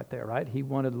standoff right there, right? He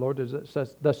wanted the Lord to,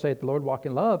 thus saith the Lord, walk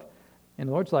in love. And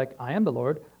the Lord's like, I am the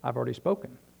Lord, I've already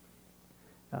spoken.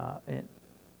 And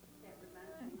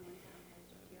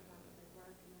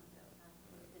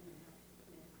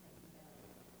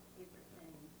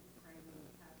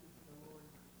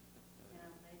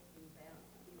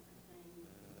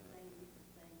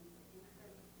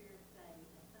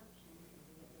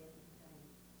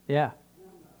yeah.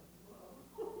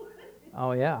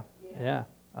 Oh, yeah. Yeah.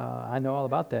 I know all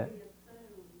about that.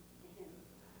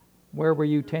 Where were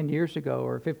you 10 years ago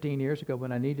or 15 years ago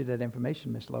when I needed that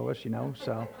information, Miss Lois,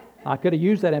 So I could have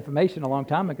used that information a long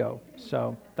time ago.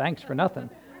 So thanks for nothing.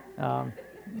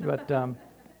 But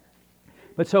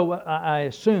so I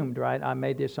assumed, right? I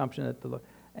made the assumption that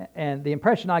and the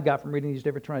impression I got from reading these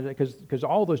different translations, because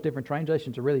all those different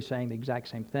translations are really saying the exact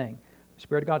same thing. The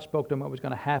Spirit of God spoke to them what was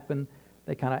going to happen.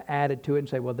 They kind of added to it and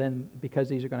say, well, then because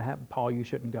these are going to happen, Paul, you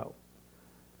shouldn't go.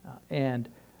 And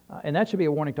that should be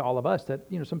a warning to all of us that,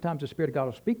 sometimes the Spirit of God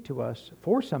will speak to us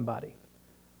for somebody.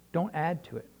 Don't add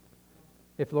to it.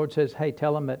 If the Lord says, hey,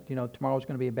 tell them that, tomorrow's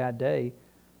going to be a bad day,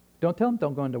 don't tell them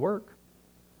don't go into work.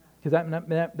 Because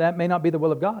that may not be the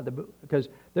will of God. Because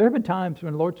there have been times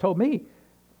when the Lord told me,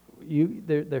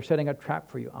 they're setting a trap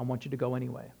for you. I want you to go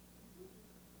anyway.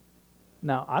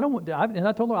 Now, I told the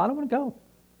Lord, I don't want to go.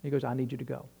 He goes, I need you to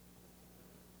go.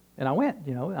 And I went,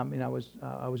 I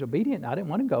was obedient. I didn't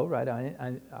want to go, right?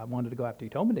 I wanted to go after he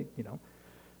told me to,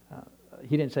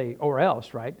 He didn't say, or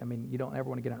else, right? I mean, you don't ever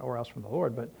want to get an or else from the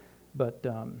Lord. But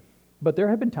there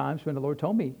have been times when the Lord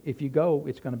told me, if you go,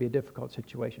 it's going to be a difficult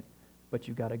situation. But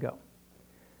you've got to go.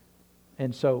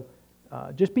 And so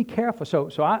just be careful.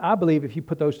 So I believe if you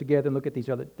put those together and look at these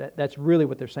other, that's really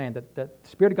what they're saying. That the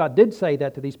Spirit of God did say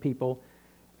that to these people.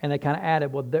 And they kind of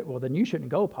added, well, then you shouldn't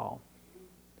go, Paul.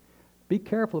 Be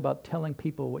careful about telling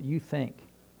people what you think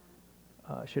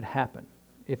should happen.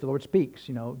 If the Lord speaks,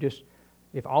 just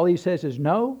if all he says is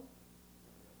no,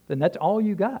 then that's all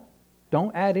you got.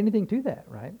 Don't add anything to that,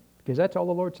 right? Because that's all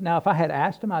the Lord's. Now, if I had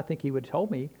asked him, I think he would have told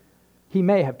me. He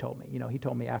may have told me. He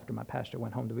told me after my pastor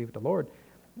went home to be with the Lord.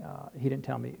 He didn't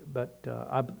tell me, but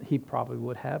he probably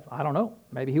would have. I don't know.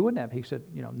 Maybe he wouldn't have. He said,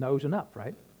 no's enough,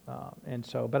 right?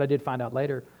 But I did find out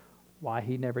later why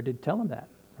he never did tell him that,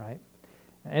 right?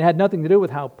 And it had nothing to do with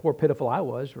how poor, pitiful I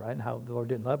was, right, and how the Lord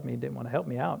didn't love me, didn't want to help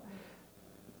me out.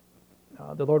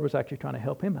 The Lord was actually trying to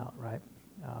help him out, right?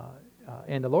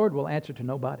 And the Lord will answer to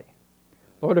nobody.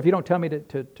 Lord, if you don't tell me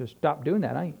to stop doing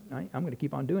that, I'm going to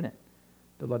keep on doing it.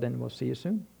 The Lord then will see you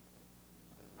soon,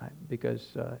 right?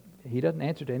 Because he doesn't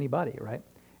answer to anybody, right?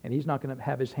 And he's not going to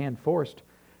have his hand forced.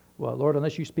 Well, Lord,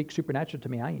 unless you speak supernatural to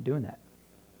me, I ain't doing that.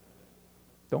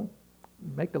 Don't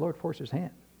make the Lord force his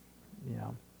hand, you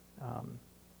know.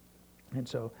 And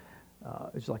so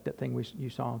it's like that thing you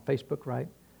saw on Facebook, right?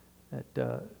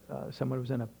 That someone was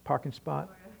in a parking spot.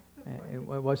 And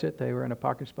what was it? They were in a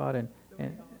parking spot,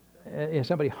 and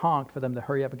somebody honked for them to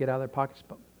hurry up and get out of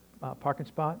their parking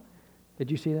spot.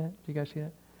 Did you see that? Did you guys see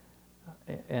that?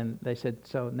 And they said,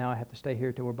 so now I have to stay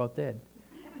here till we're both dead.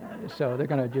 So they're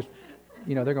going to just,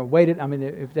 they're going to wait it. I mean,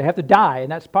 if they have to die,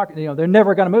 and that's parking, they're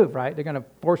never going to move, right? They're going to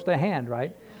force their hand,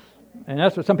 right? And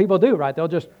that's what some people do, right? They'll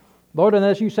just, Lord,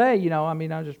 unless you say,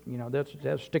 I'll just,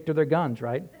 they'll stick to their guns,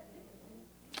 right?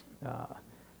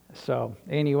 So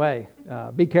anyway,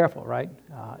 be careful, right?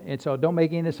 And so don't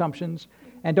make any assumptions,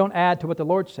 and don't add to what the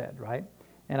Lord said, right?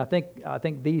 And I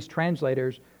think these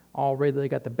translators all really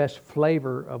got the best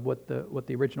flavor of what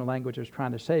the original language was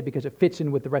trying to say, because it fits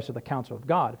in with the rest of the counsel of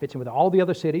God. It fits in with all the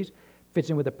other cities, fits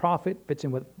in with the prophet, fits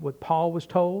in with what Paul was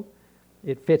told.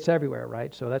 It fits everywhere,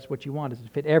 right? So that's what you want, is to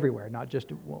fit everywhere, not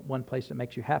just one place that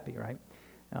makes you happy, right?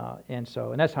 And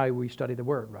that's how we study the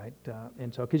Word, right?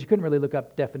 And so, because you couldn't really look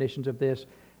up definitions of this,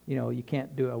 you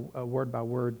can't do a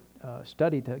word-by-word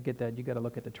study to get that. You got to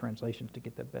look at the translations to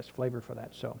get the best flavor for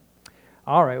that. So,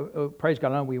 all right, praise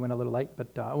God. I know we went a little late,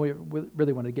 but we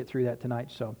really wanted to get through that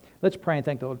tonight. So let's pray and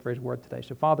thank the Lord for His Word today.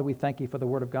 So, Father, we thank You for the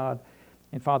Word of God,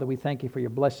 and Father, we thank You for Your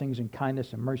blessings and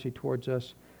kindness and mercy towards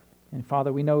us. And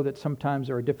Father, we know that sometimes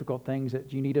there are difficult things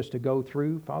that You need us to go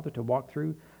through, Father, to walk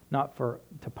through, not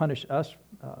to punish us,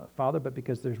 Father, but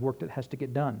because there's work that has to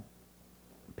get done.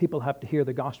 People have to hear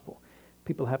the gospel.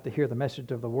 People have to hear the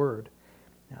message of the Word.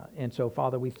 And so,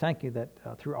 Father, we thank You that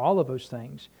through all of those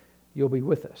things, You'll be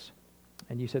with us.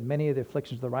 And You said, many of the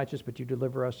afflictions of the righteous, but You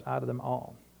deliver us out of them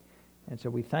all. And so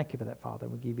we thank You for that, Father.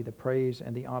 We give You the praise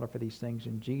and the honor for these things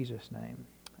in Jesus' name.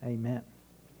 Amen.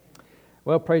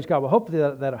 Well, praise God. Well, hopefully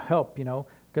that'll help,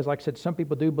 because like I said, some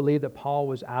people do believe that Paul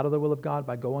was out of the will of God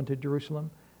by going to Jerusalem,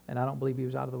 and I don't believe he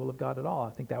was out of the will of God at all. I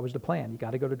think that was the plan. You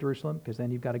got to go to Jerusalem, because then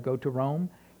you've got to go to Rome,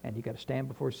 and you've got to stand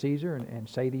before Caesar and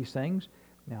say these things.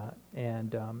 I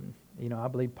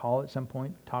believe Paul at some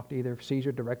point talked to either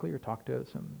Caesar directly or talked to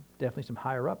definitely some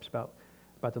higher-ups about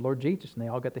the Lord Jesus, and they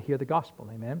all got to hear the gospel,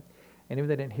 amen? And even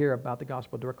if they didn't hear about the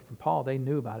gospel directly from Paul, they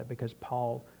knew about it because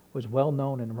Paul was well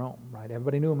known in Rome, right?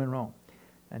 Everybody knew him in Rome.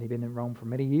 And he'd been in Rome for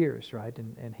many years, right?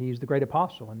 And he's the great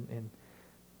apostle.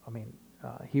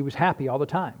 He was happy all the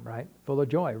time, right? Full of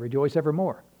joy, rejoice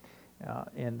evermore.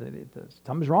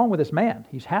 Something's wrong with this man.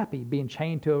 He's happy being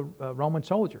chained to a Roman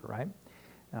soldier, right?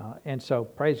 And so,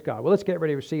 praise God. Well, let's get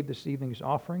ready to receive this evening's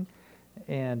offering.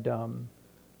 And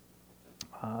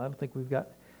I don't think we've got,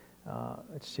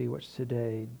 let's see, what's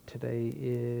today? Today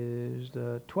is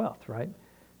the 12th, right?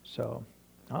 So,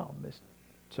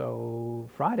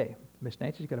 Friday. Miss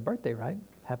Nancy's got a birthday, right?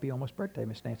 Happy almost birthday,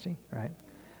 Miss Nancy, right?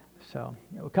 So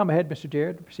we'll come ahead, Mr.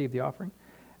 Jared, receive the offering.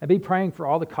 And be praying for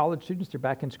all the college students. They're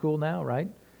back in school now, right?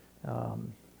 Got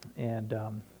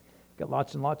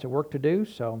lots and lots of work to do.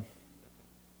 So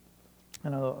I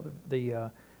know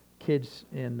the kids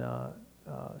in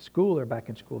school are back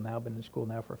in school now, been in school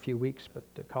now for a few weeks, but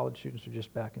the college students are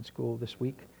just back in school this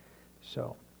week.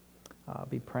 So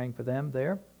be praying for them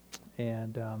there.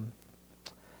 And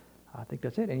I think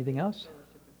that's it. Anything else?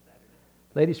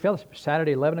 Ladies' Fellowship,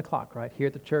 Saturday, 11 o'clock, right? Here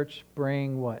at the church.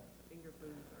 Bring what?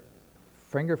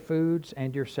 Finger foods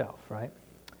and yourself, right?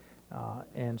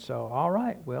 And so, all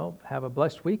right. Well, have a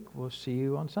blessed week. We'll see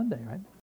you on Sunday, right?